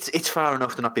it's far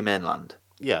enough to not be mainland.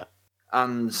 Yeah.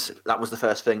 And that was the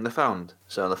first thing they found.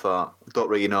 So they thought, don't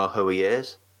really know who he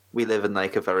is. We live in,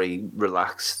 like, a very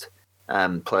relaxed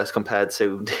place compared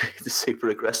to the super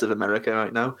aggressive America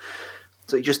right now.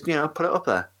 So you just, put it up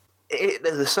there.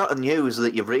 The sort of news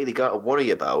that you've really got to worry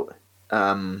about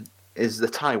is the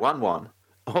Taiwan one.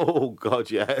 Oh,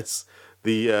 God, yes.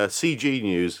 The CG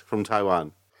news from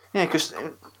Taiwan. Yeah, because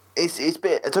it's a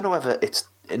bit... I don't know whether it's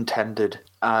intended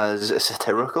as a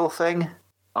satirical thing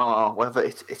or whether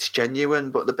it's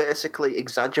genuine, but they're basically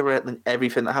exaggerating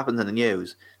everything that happens in the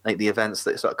news, like the events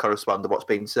that sort of correspond to what's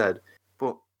being said,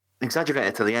 but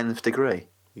exaggerated to the nth degree.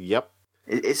 Yep.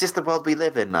 It's just the world we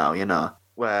live in now,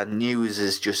 where news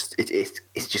is just...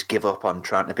 It's just give up on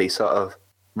trying to be sort of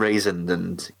reasoned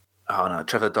and... Oh, no,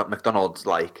 Trevor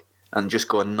McDonald's-like, and just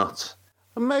going nuts.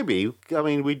 Maybe. I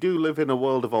mean, we do live in a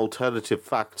world of alternative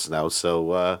facts now,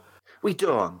 so... We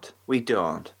don't.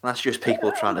 That's just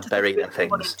people trying to bury their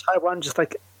things. In Taiwan just,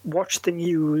 watched the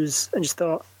news and just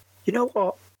thought, you know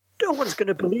what? No one's going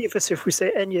to believe us if we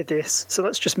say any of this, so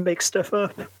let's just make stuff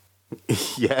up.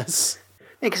 Yes.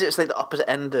 Yeah, because it's like the opposite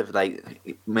end of,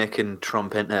 making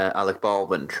Trump into Alec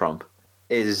Baldwin Trump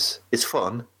is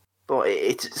fun. But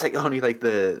it's like only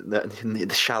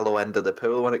the shallow end of the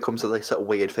pool when it comes to the sort of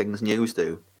weird things news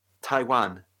do.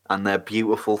 Taiwan and their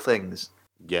beautiful things.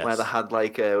 Yes. Where they had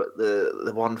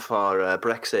the one for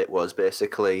Brexit was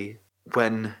basically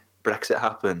when Brexit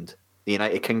happened, the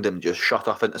United Kingdom just shot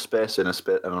off into space in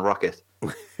a rocket.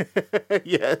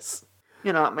 Yes.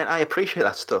 I appreciate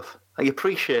that stuff. I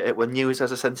appreciate it when news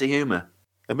has a sense of humour.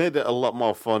 It made it a lot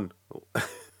more fun.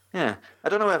 Yeah. I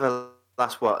don't know whether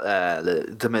that's what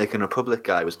the Dominican Republic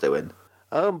guy was doing.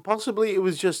 Possibly it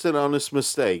was just an honest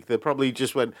mistake. They probably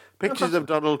just went, pictures of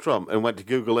Donald Trump, and went to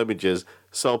Google Images,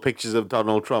 saw pictures of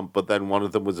Donald Trump, but then one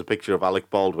of them was a picture of Alec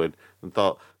Baldwin, and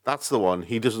thought, that's the one.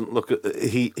 He doesn't look...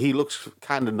 He looks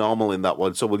kind of normal in that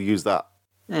one, so we'll use that.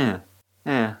 Yeah.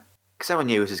 Because our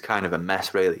news is kind of a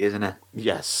mess, really, isn't it?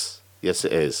 Yes. Yes,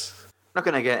 it is. I'm not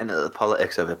going to get into the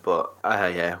politics of it, but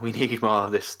we need more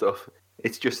of this stuff.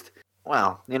 It's just...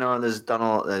 Well,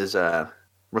 there's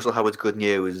Russell Howard's good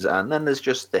news, and then there's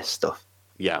just this stuff.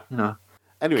 Yeah.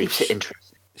 Anyway, keeps it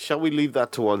interesting. Shall we leave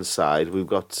that to one side? We've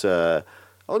got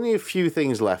only a few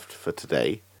things left for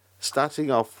today.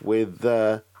 Starting off with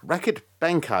Reckitt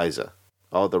Benckiser,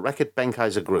 or the Reckitt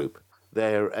Benckiser Group.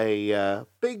 They're a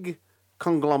big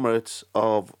conglomerate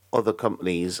of other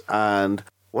companies, and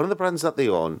one of the brands that they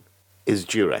own is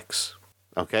Durex.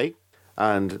 Okay?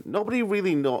 And nobody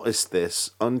really noticed this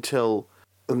until...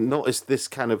 Noticed this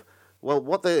kind of... Well,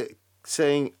 what they're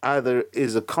saying either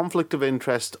is a conflict of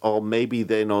interest or maybe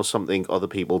they know something other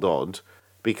people don't.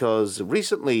 Because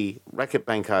recently, Reckitt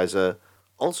Benckiser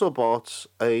also bought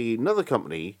another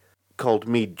company called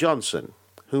Mead Johnson,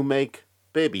 who make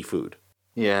baby food.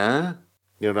 Yeah?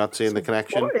 You're not seeing the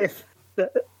connection? What if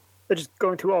they're just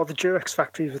going to all the Durex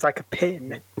factories with, a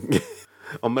pin?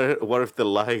 Or what if they're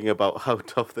lying about how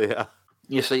tough they are?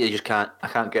 You see, I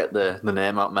can't get the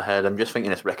name out of my head. I'm just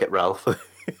thinking it's Wreck-It Ralph.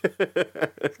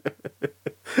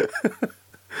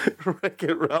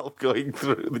 Wreck-It Ralph going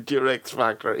through the Durex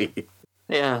factory.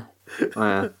 Yeah.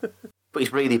 But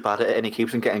he's really bad at it and he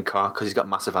keeps on getting caught because he's got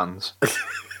massive hands.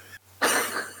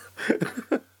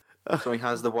 So he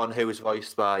has the one who was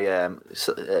voiced by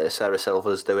Sarah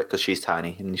Silvers do it because she's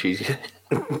tiny and she's...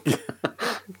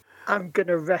 I'm going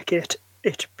to wreck it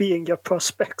being your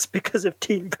prospects because of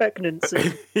teen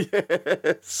pregnancy.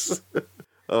 Yes.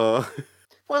 Well,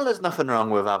 there's nothing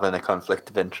wrong with having a conflict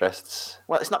of interests.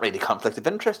 Well, it's not really conflict of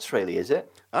interests, really, is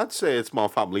it? I'd say it's more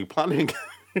family planning.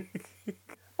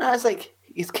 It's like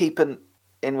he's keeping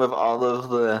in with all of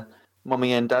the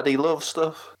mummy and daddy love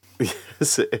stuff.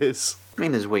 Yes, it is. I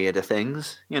mean, there's weirder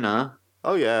things,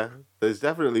 Oh, yeah. There's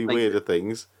definitely weirder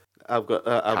things. I've got.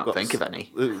 Can't think of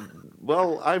any.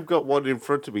 Well, I've got one in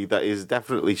front of me that is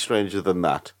definitely stranger than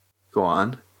that. Go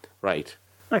on. Right.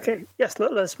 Okay, yes,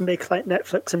 let's make like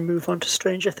Netflix and move on to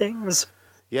Stranger Things.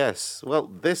 Yes. Well,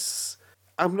 this...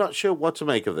 I'm not sure what to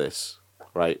make of this.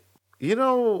 Right.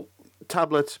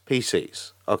 Tablet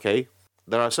PCs, okay?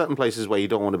 There are certain places where you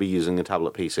don't want to be using a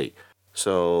tablet PC.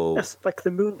 So... Yes, like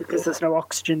the moon, because there's no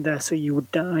oxygen there, so you would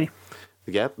die.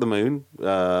 Yeah, the moon.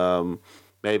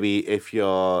 Maybe if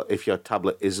your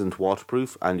tablet isn't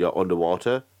waterproof and you're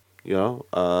underwater,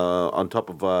 on top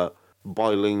of a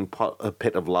boiling a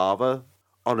pit of lava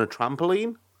on a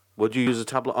trampoline? Would you use a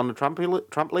tablet on a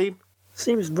trampoline?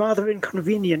 Seems rather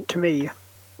inconvenient to me.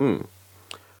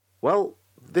 Well,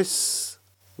 this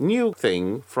new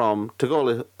thing from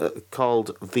Tagoma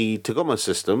called the Tagoma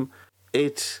system,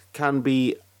 it can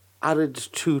be added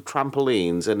to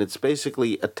trampolines, and it's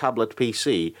basically a tablet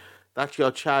PC that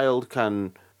your child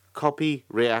can copy,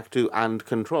 react to, and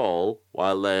control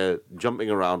while they're jumping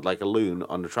around like a loon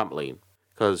on a trampoline,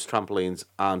 because trampolines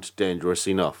aren't dangerous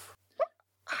enough.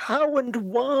 How and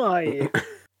why?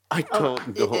 I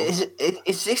don't know.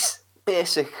 Is this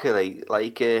basically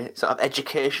like a sort of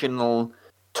educational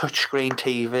touchscreen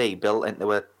TV built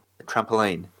into a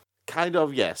trampoline? Kind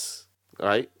of, yes.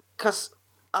 Right? Because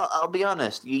I'll be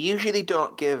honest, you usually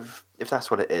don't give, if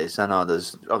that's what it is, I know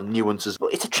there's nuances,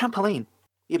 but it's a trampoline.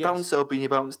 You bounce up and you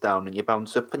bounce down, and you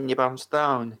bounce up and you bounce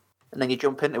down, and then you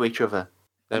jump into each other.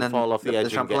 Then fall off the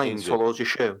edge and get trampoline injured. swallows your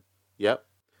shoe. Yep.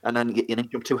 And then you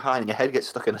jump too high and your head gets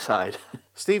stuck in the side.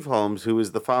 Steve Holmes, who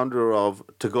is the founder of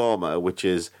Tagoma, which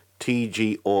is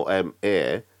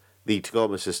Tgoma, the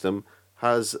Tagoma system,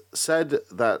 has said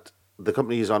that the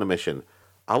company is on a mission.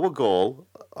 Our goal,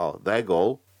 or their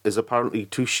goal, is apparently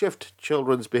to shift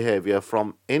children's behaviour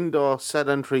from indoor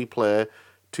sedentary play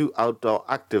to outdoor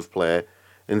active play.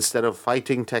 Instead of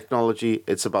fighting technology,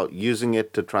 it's about using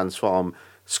it to transform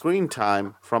screen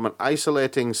time from an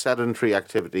isolating sedentary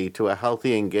activity to a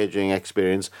healthy, engaging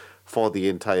experience for the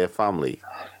entire family.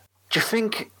 Do you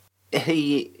think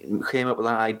he came up with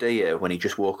that idea when he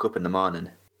just woke up in the morning?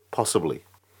 Possibly.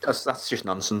 That's just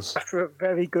nonsense. After a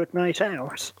very good night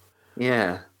out.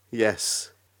 Yeah.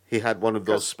 Yes. He had one of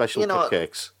those special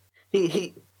cupcakes.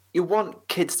 You want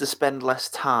kids to spend less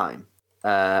time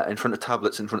in front of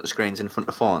tablets, in front of screens, in front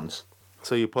of phones.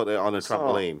 So you put it on a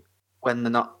trampoline. When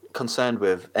they're not concerned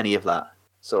with any of that.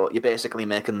 So you're basically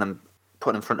making them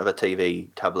put in front of a TV,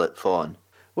 tablet, phone.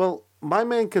 Well, my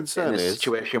main concern is in a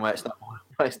situation where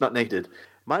it's not needed.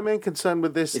 My main concern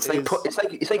with this it's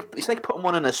is like putting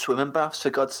one in a swimming bath. For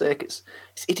God's sake, it's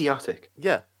idiotic.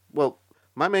 Yeah. Well,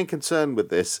 my main concern with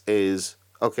this is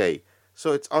okay.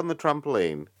 So it's on the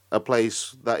trampoline, a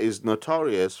place that is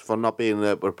notorious for not being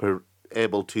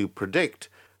able to predict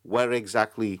where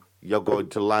exactly you're going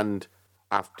to land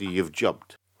after you've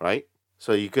jumped, right?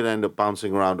 So you could end up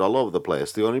bouncing around all over the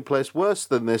place. The only place worse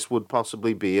than this would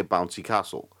possibly be a bouncy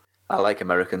castle. I like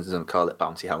Americans and call it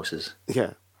bouncy houses.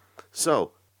 Yeah.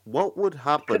 So what would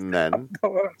happen then?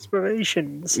 Our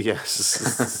aspirations.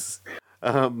 Yes.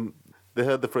 They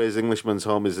heard the phrase "Englishman's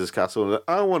home is his castle." And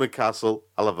I want a castle.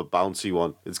 I'll have a bouncy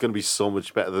one. It's going to be so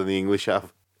much better than the English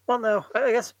have. Well, no,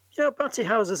 I guess bouncy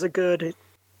houses are good. It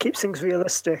keeps things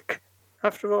realistic.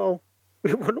 After all,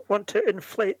 we wouldn't want to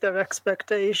inflate their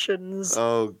expectations.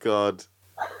 Oh, God.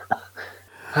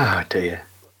 Oh, dear.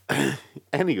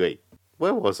 Anyway,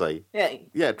 where was I?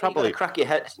 Yeah, trampoline. Crack your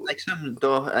head.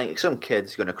 Some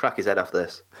kid's going to crack his head off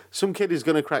this. Some kid is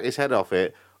going to crack his head off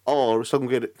it, or some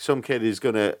kid is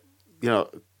going to,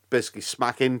 basically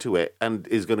smack into it and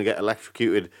is going to get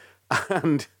electrocuted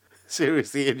and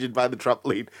seriously injured by the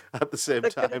trampoline at the same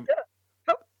time.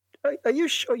 Are you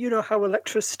sure you know how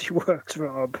electricity works,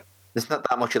 Rob? There's not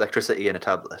that much electricity in a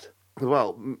tablet.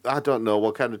 Well, I don't know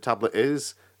what kind of tablet it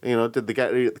is. Did they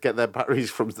get their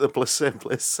batteries from the same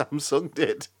place Samsung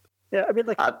did? Yeah, I mean,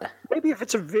 maybe if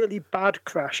it's a really bad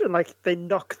crash and, they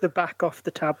knock the back off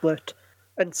the tablet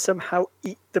and somehow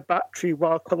eat the battery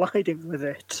while colliding with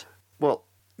it. Well,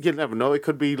 you never know. It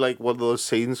could be like one of those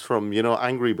scenes from,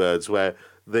 Angry Birds where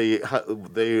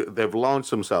they've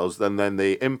launched themselves, and then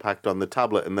they impact on the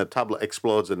tablet, and the tablet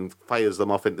explodes and fires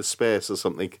them off into space or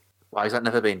something. Why has that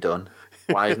never been done?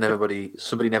 Why has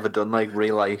somebody never done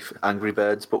real life Angry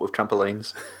Birds but with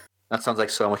trampolines? That sounds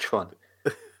like so much fun.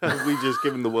 We just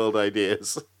given the world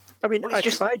ideas. I mean, I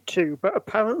tried to, but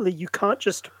apparently you can't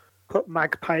just put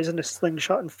magpies in a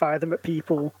slingshot and fire them at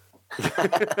people.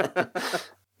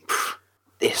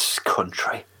 This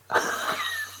country.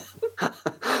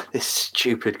 This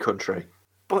stupid country.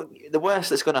 But the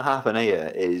worst that's going to happen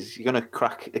here is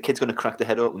the kid's going to crack the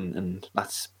head open, and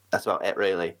that's about it,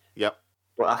 really. Yep.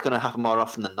 But that's going to happen more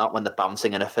often than not when they're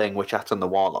bouncing in a thing which acts on the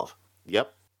wall of.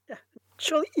 Yep. Yeah.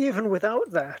 Surely even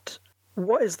without that,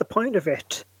 what is the point of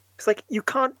it? It's you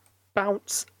can't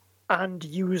bounce and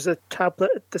use a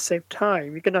tablet at the same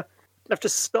time. You're going to have to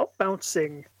stop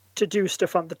bouncing to do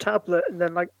stuff on the tablet and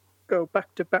then, go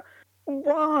back to back.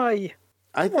 Why?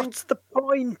 What's the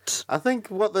point? I think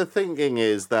what they're thinking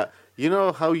is that,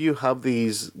 how you have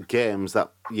these games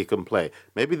that you can play?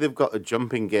 Maybe they've got a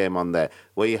jumping game on there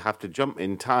where you have to jump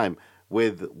in time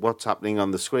with what's happening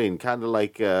on the screen, kind of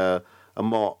like a a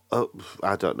more,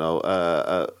 I don't know,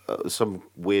 some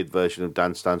weird version of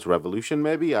Dance Dance Revolution,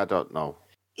 maybe? I don't know.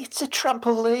 It's a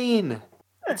trampoline.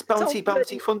 It's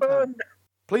bouncy fun time.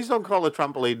 Please don't call a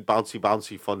trampoline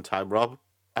bouncy fun time, Rob.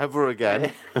 Ever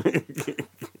again. But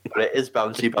it is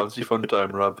bouncy fun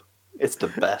time, Rob. It's the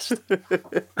best.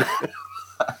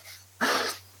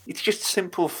 It's just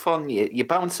simple fun. You're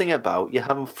bouncing about. You're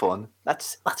having fun.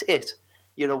 That's it.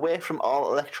 You're away from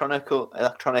all electronic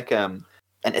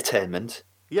entertainment.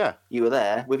 Yeah. You were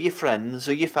there with your friends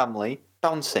or your family,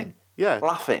 bouncing,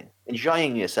 laughing,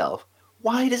 enjoying yourself.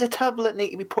 Why does a tablet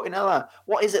need to be put in there?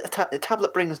 What is it? A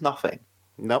tablet brings nothing.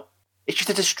 Nope. It's just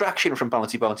a distraction from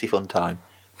bouncy fun time.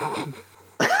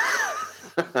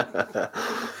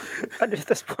 And if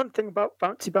there's one thing about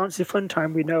bouncy fun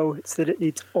time we know, it's that it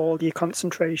needs all your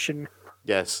concentration.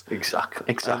 Yes.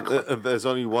 Exactly. And there's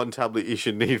only one tablet you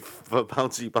should need for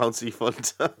bouncy fun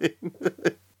time.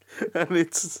 And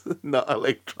it's not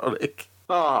electronic.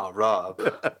 Oh, Rob.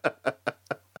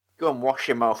 Go and wash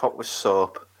your mouth up with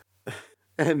soap.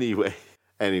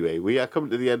 Anyway, we are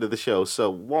coming to the end of the show, so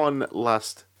one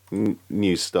last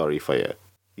news story for you.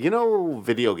 You know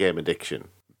video game addiction?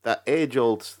 That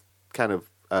age-old kind of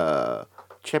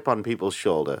chip on people's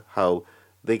shoulder, how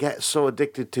they get so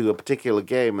addicted to a particular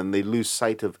game and they lose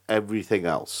sight of everything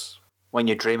else. When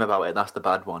you dream about it, that's the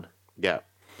bad one. Yeah.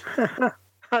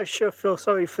 I sure feel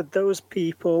sorry for those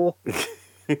people.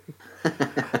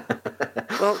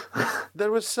 Well,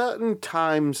 there are certain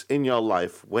times in your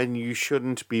life when you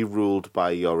shouldn't be ruled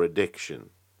by your addiction,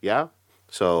 yeah?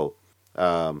 So,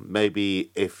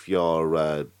 maybe if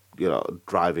you're,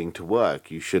 driving to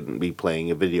work, you shouldn't be playing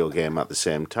a video game at the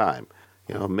same time.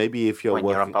 You know, maybe if you're when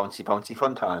working... you're on bouncy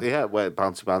fun time. Yeah,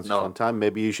 bouncy fun time.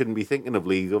 Maybe you shouldn't be thinking of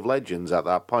League of Legends at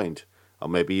that point. Or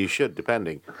maybe you should,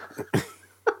 depending.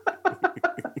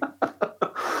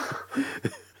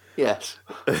 Yes,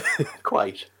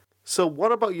 quite. So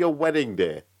what about your wedding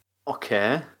day?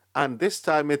 Okay. And this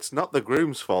time it's not the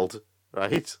groom's fault,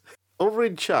 right? Over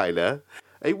in China,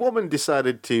 a woman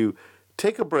decided to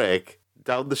take a break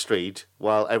down the street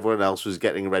while everyone else was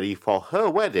getting ready for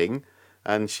her wedding,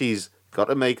 and she's got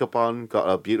her makeup on, got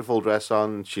her beautiful dress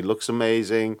on, she looks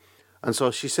amazing, and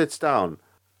so she sits down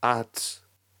at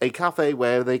a cafe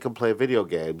where they can play video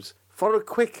games for a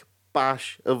quick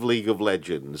bash of League of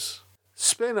Legends.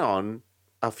 Spin on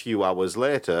a few hours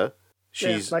later,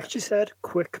 she's like she said,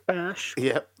 quick bash.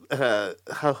 Yep. Her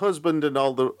husband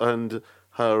and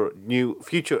her new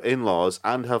future in-laws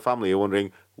and her family are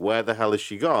wondering where the hell has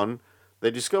she gone.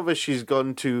 They discover she's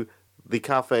gone to the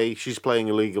cafe, she's playing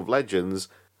a League of Legends,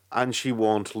 and she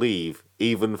won't leave,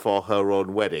 even for her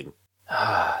own wedding.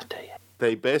 Ah, dear.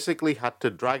 They basically had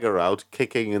to drag her out,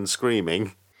 kicking and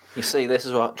screaming. You see, this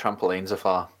is what trampolines are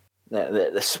for.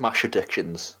 They're smash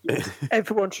addictions.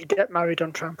 Everyone should get married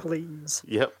on trampolines.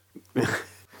 Yep. You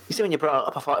see, when you brought it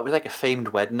up, I thought it was like a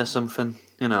themed wedding or something,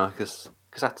 because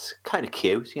that's kind of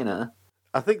cute,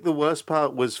 I think the worst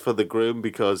part was for the groom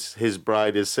because his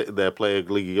bride is sitting there playing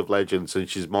League of Legends and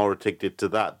she's more addicted to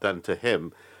that than to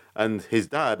him. And his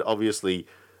dad obviously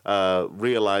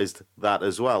realised that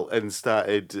as well and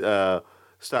started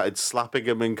slapping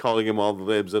him and calling him all the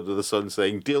names under the sun,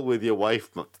 saying, "Deal with your wife,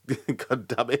 God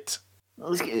damn it."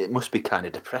 It must be kind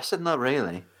of depressing, though,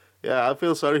 really. Yeah, I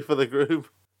feel sorry for the groom.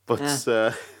 But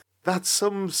that's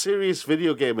some serious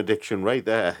video game addiction right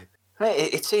there.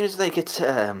 It seems like it's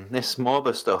this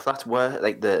MOBA stuff. That's where,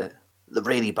 like, the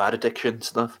really bad addiction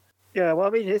stuff. Yeah, well,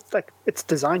 I mean, it's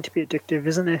designed to be addictive,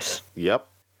 isn't it? Yep.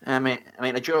 I mean,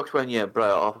 I joked when you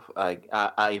brought it up.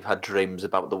 I've had dreams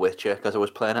about The Witcher because I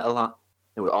was playing it a lot.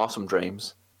 They were awesome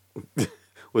dreams.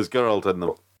 Was Geralt in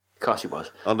them? Of course he was.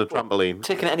 On the trampoline.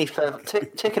 Taking it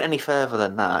any further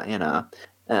than that,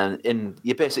 and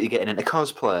you're basically getting into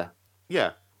cosplay.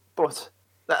 Yeah. But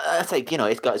I think,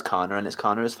 it's got its corner and its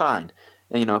corner is fine.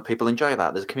 And, people enjoy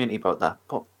that. There's a community about that.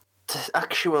 But to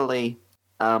actually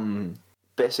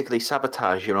basically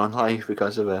sabotage your own life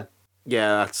because of it.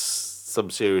 Yeah, that's some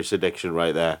serious addiction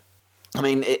right there. I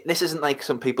mean, this isn't like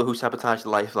some people who sabotage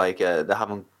life, like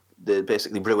they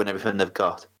basically ruin everything they've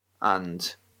got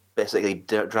and basically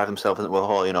drive themselves into a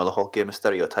hole, the whole gamer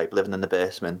stereotype, living in the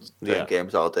basement, playing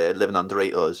games all day, living on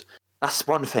Doritos. That's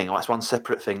one thing. That's one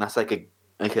separate thing. That's like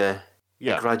a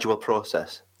gradual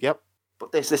process. Yep.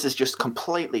 But this is just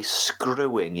completely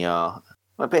screwing your...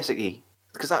 Well, basically,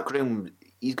 because that groom,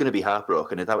 he's going to be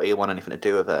heartbroken without he want anything to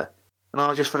do with her. And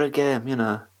all just for a game,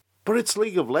 But it's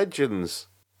League of Legends.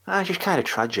 It's just kind of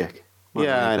tragic.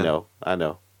 Yeah, I know.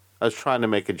 I was trying to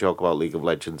make a joke about League of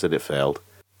Legends and it failed.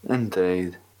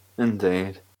 Indeed.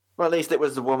 Well, at least it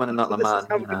was the woman and not the This man. is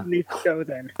how we need to go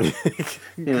then.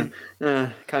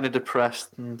 Kind of depressed,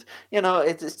 and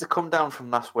it's to come down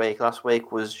from last week. Last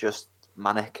week was just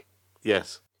manic.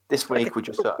 Yes. This week we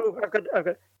just. I've got.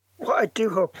 What I do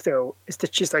hope though is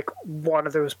that she's like one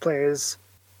of those players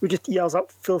who just yells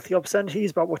out filthy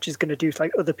obscenities about what she's going to do to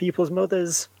like other people's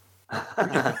mothers.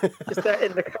 Just there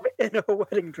in her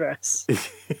wedding dress.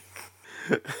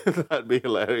 That'd be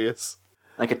hilarious.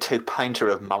 Like a 2-pinter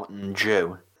of Mountain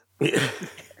Dew.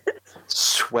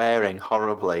 Swearing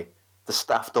horribly. The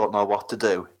staff don't know what to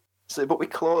do. So, but we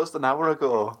closed an hour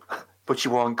ago. But she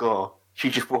won't go. She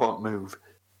just won't move.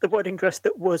 The wedding dress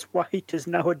that was white is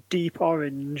now a deep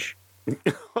orange.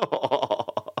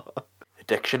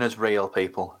 Addiction is real,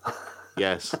 people.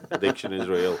 Yes, addiction is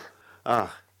real.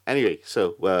 Anyway,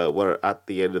 so we're at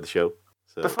the end of the show.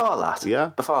 So. Before that.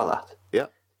 Yeah.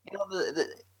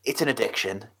 It's an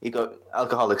addiction. You've got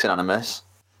Alcoholics Anonymous.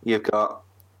 You've got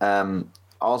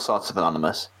all sorts of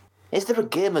Anonymous. Is there a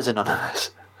Gamers Anonymous?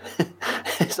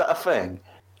 Is that a thing?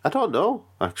 I don't know,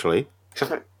 actually. I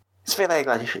feel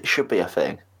like it should be a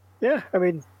thing. Yeah, I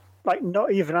mean, like,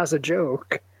 not even as a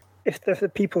joke. If they're the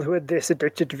people who are this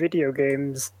addicted to video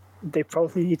games, they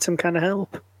probably need some kind of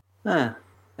help.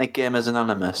 Like Gamers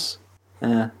Anonymous.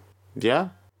 Yeah,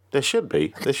 there should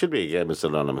be. There should be a Gamers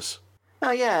Anonymous. Oh,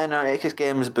 yeah, because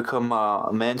games become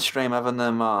more mainstream, haven't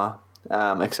they, more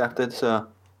accepted, so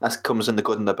that comes in the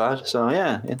good and the bad. So,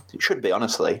 yeah, it should be,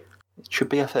 honestly. It should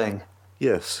be a thing.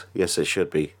 Yes, it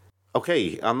should be.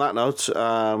 Okay, on that note,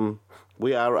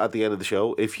 we are at the end of the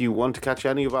show. If you want to catch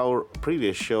any of our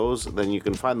previous shows, then you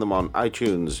can find them on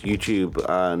iTunes, YouTube,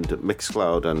 and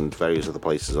Mixcloud, and various other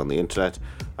places on the internet.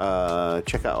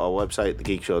 Check out our website,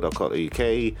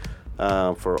 thegeekshow.co.uk,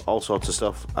 for all sorts of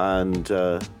stuff, and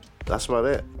that's about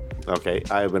it. Okay,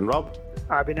 I have been Rob.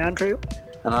 I've been Andrew.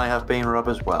 And I have been Rob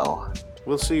as well.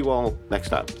 We'll see you all next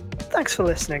time. Thanks for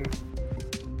listening.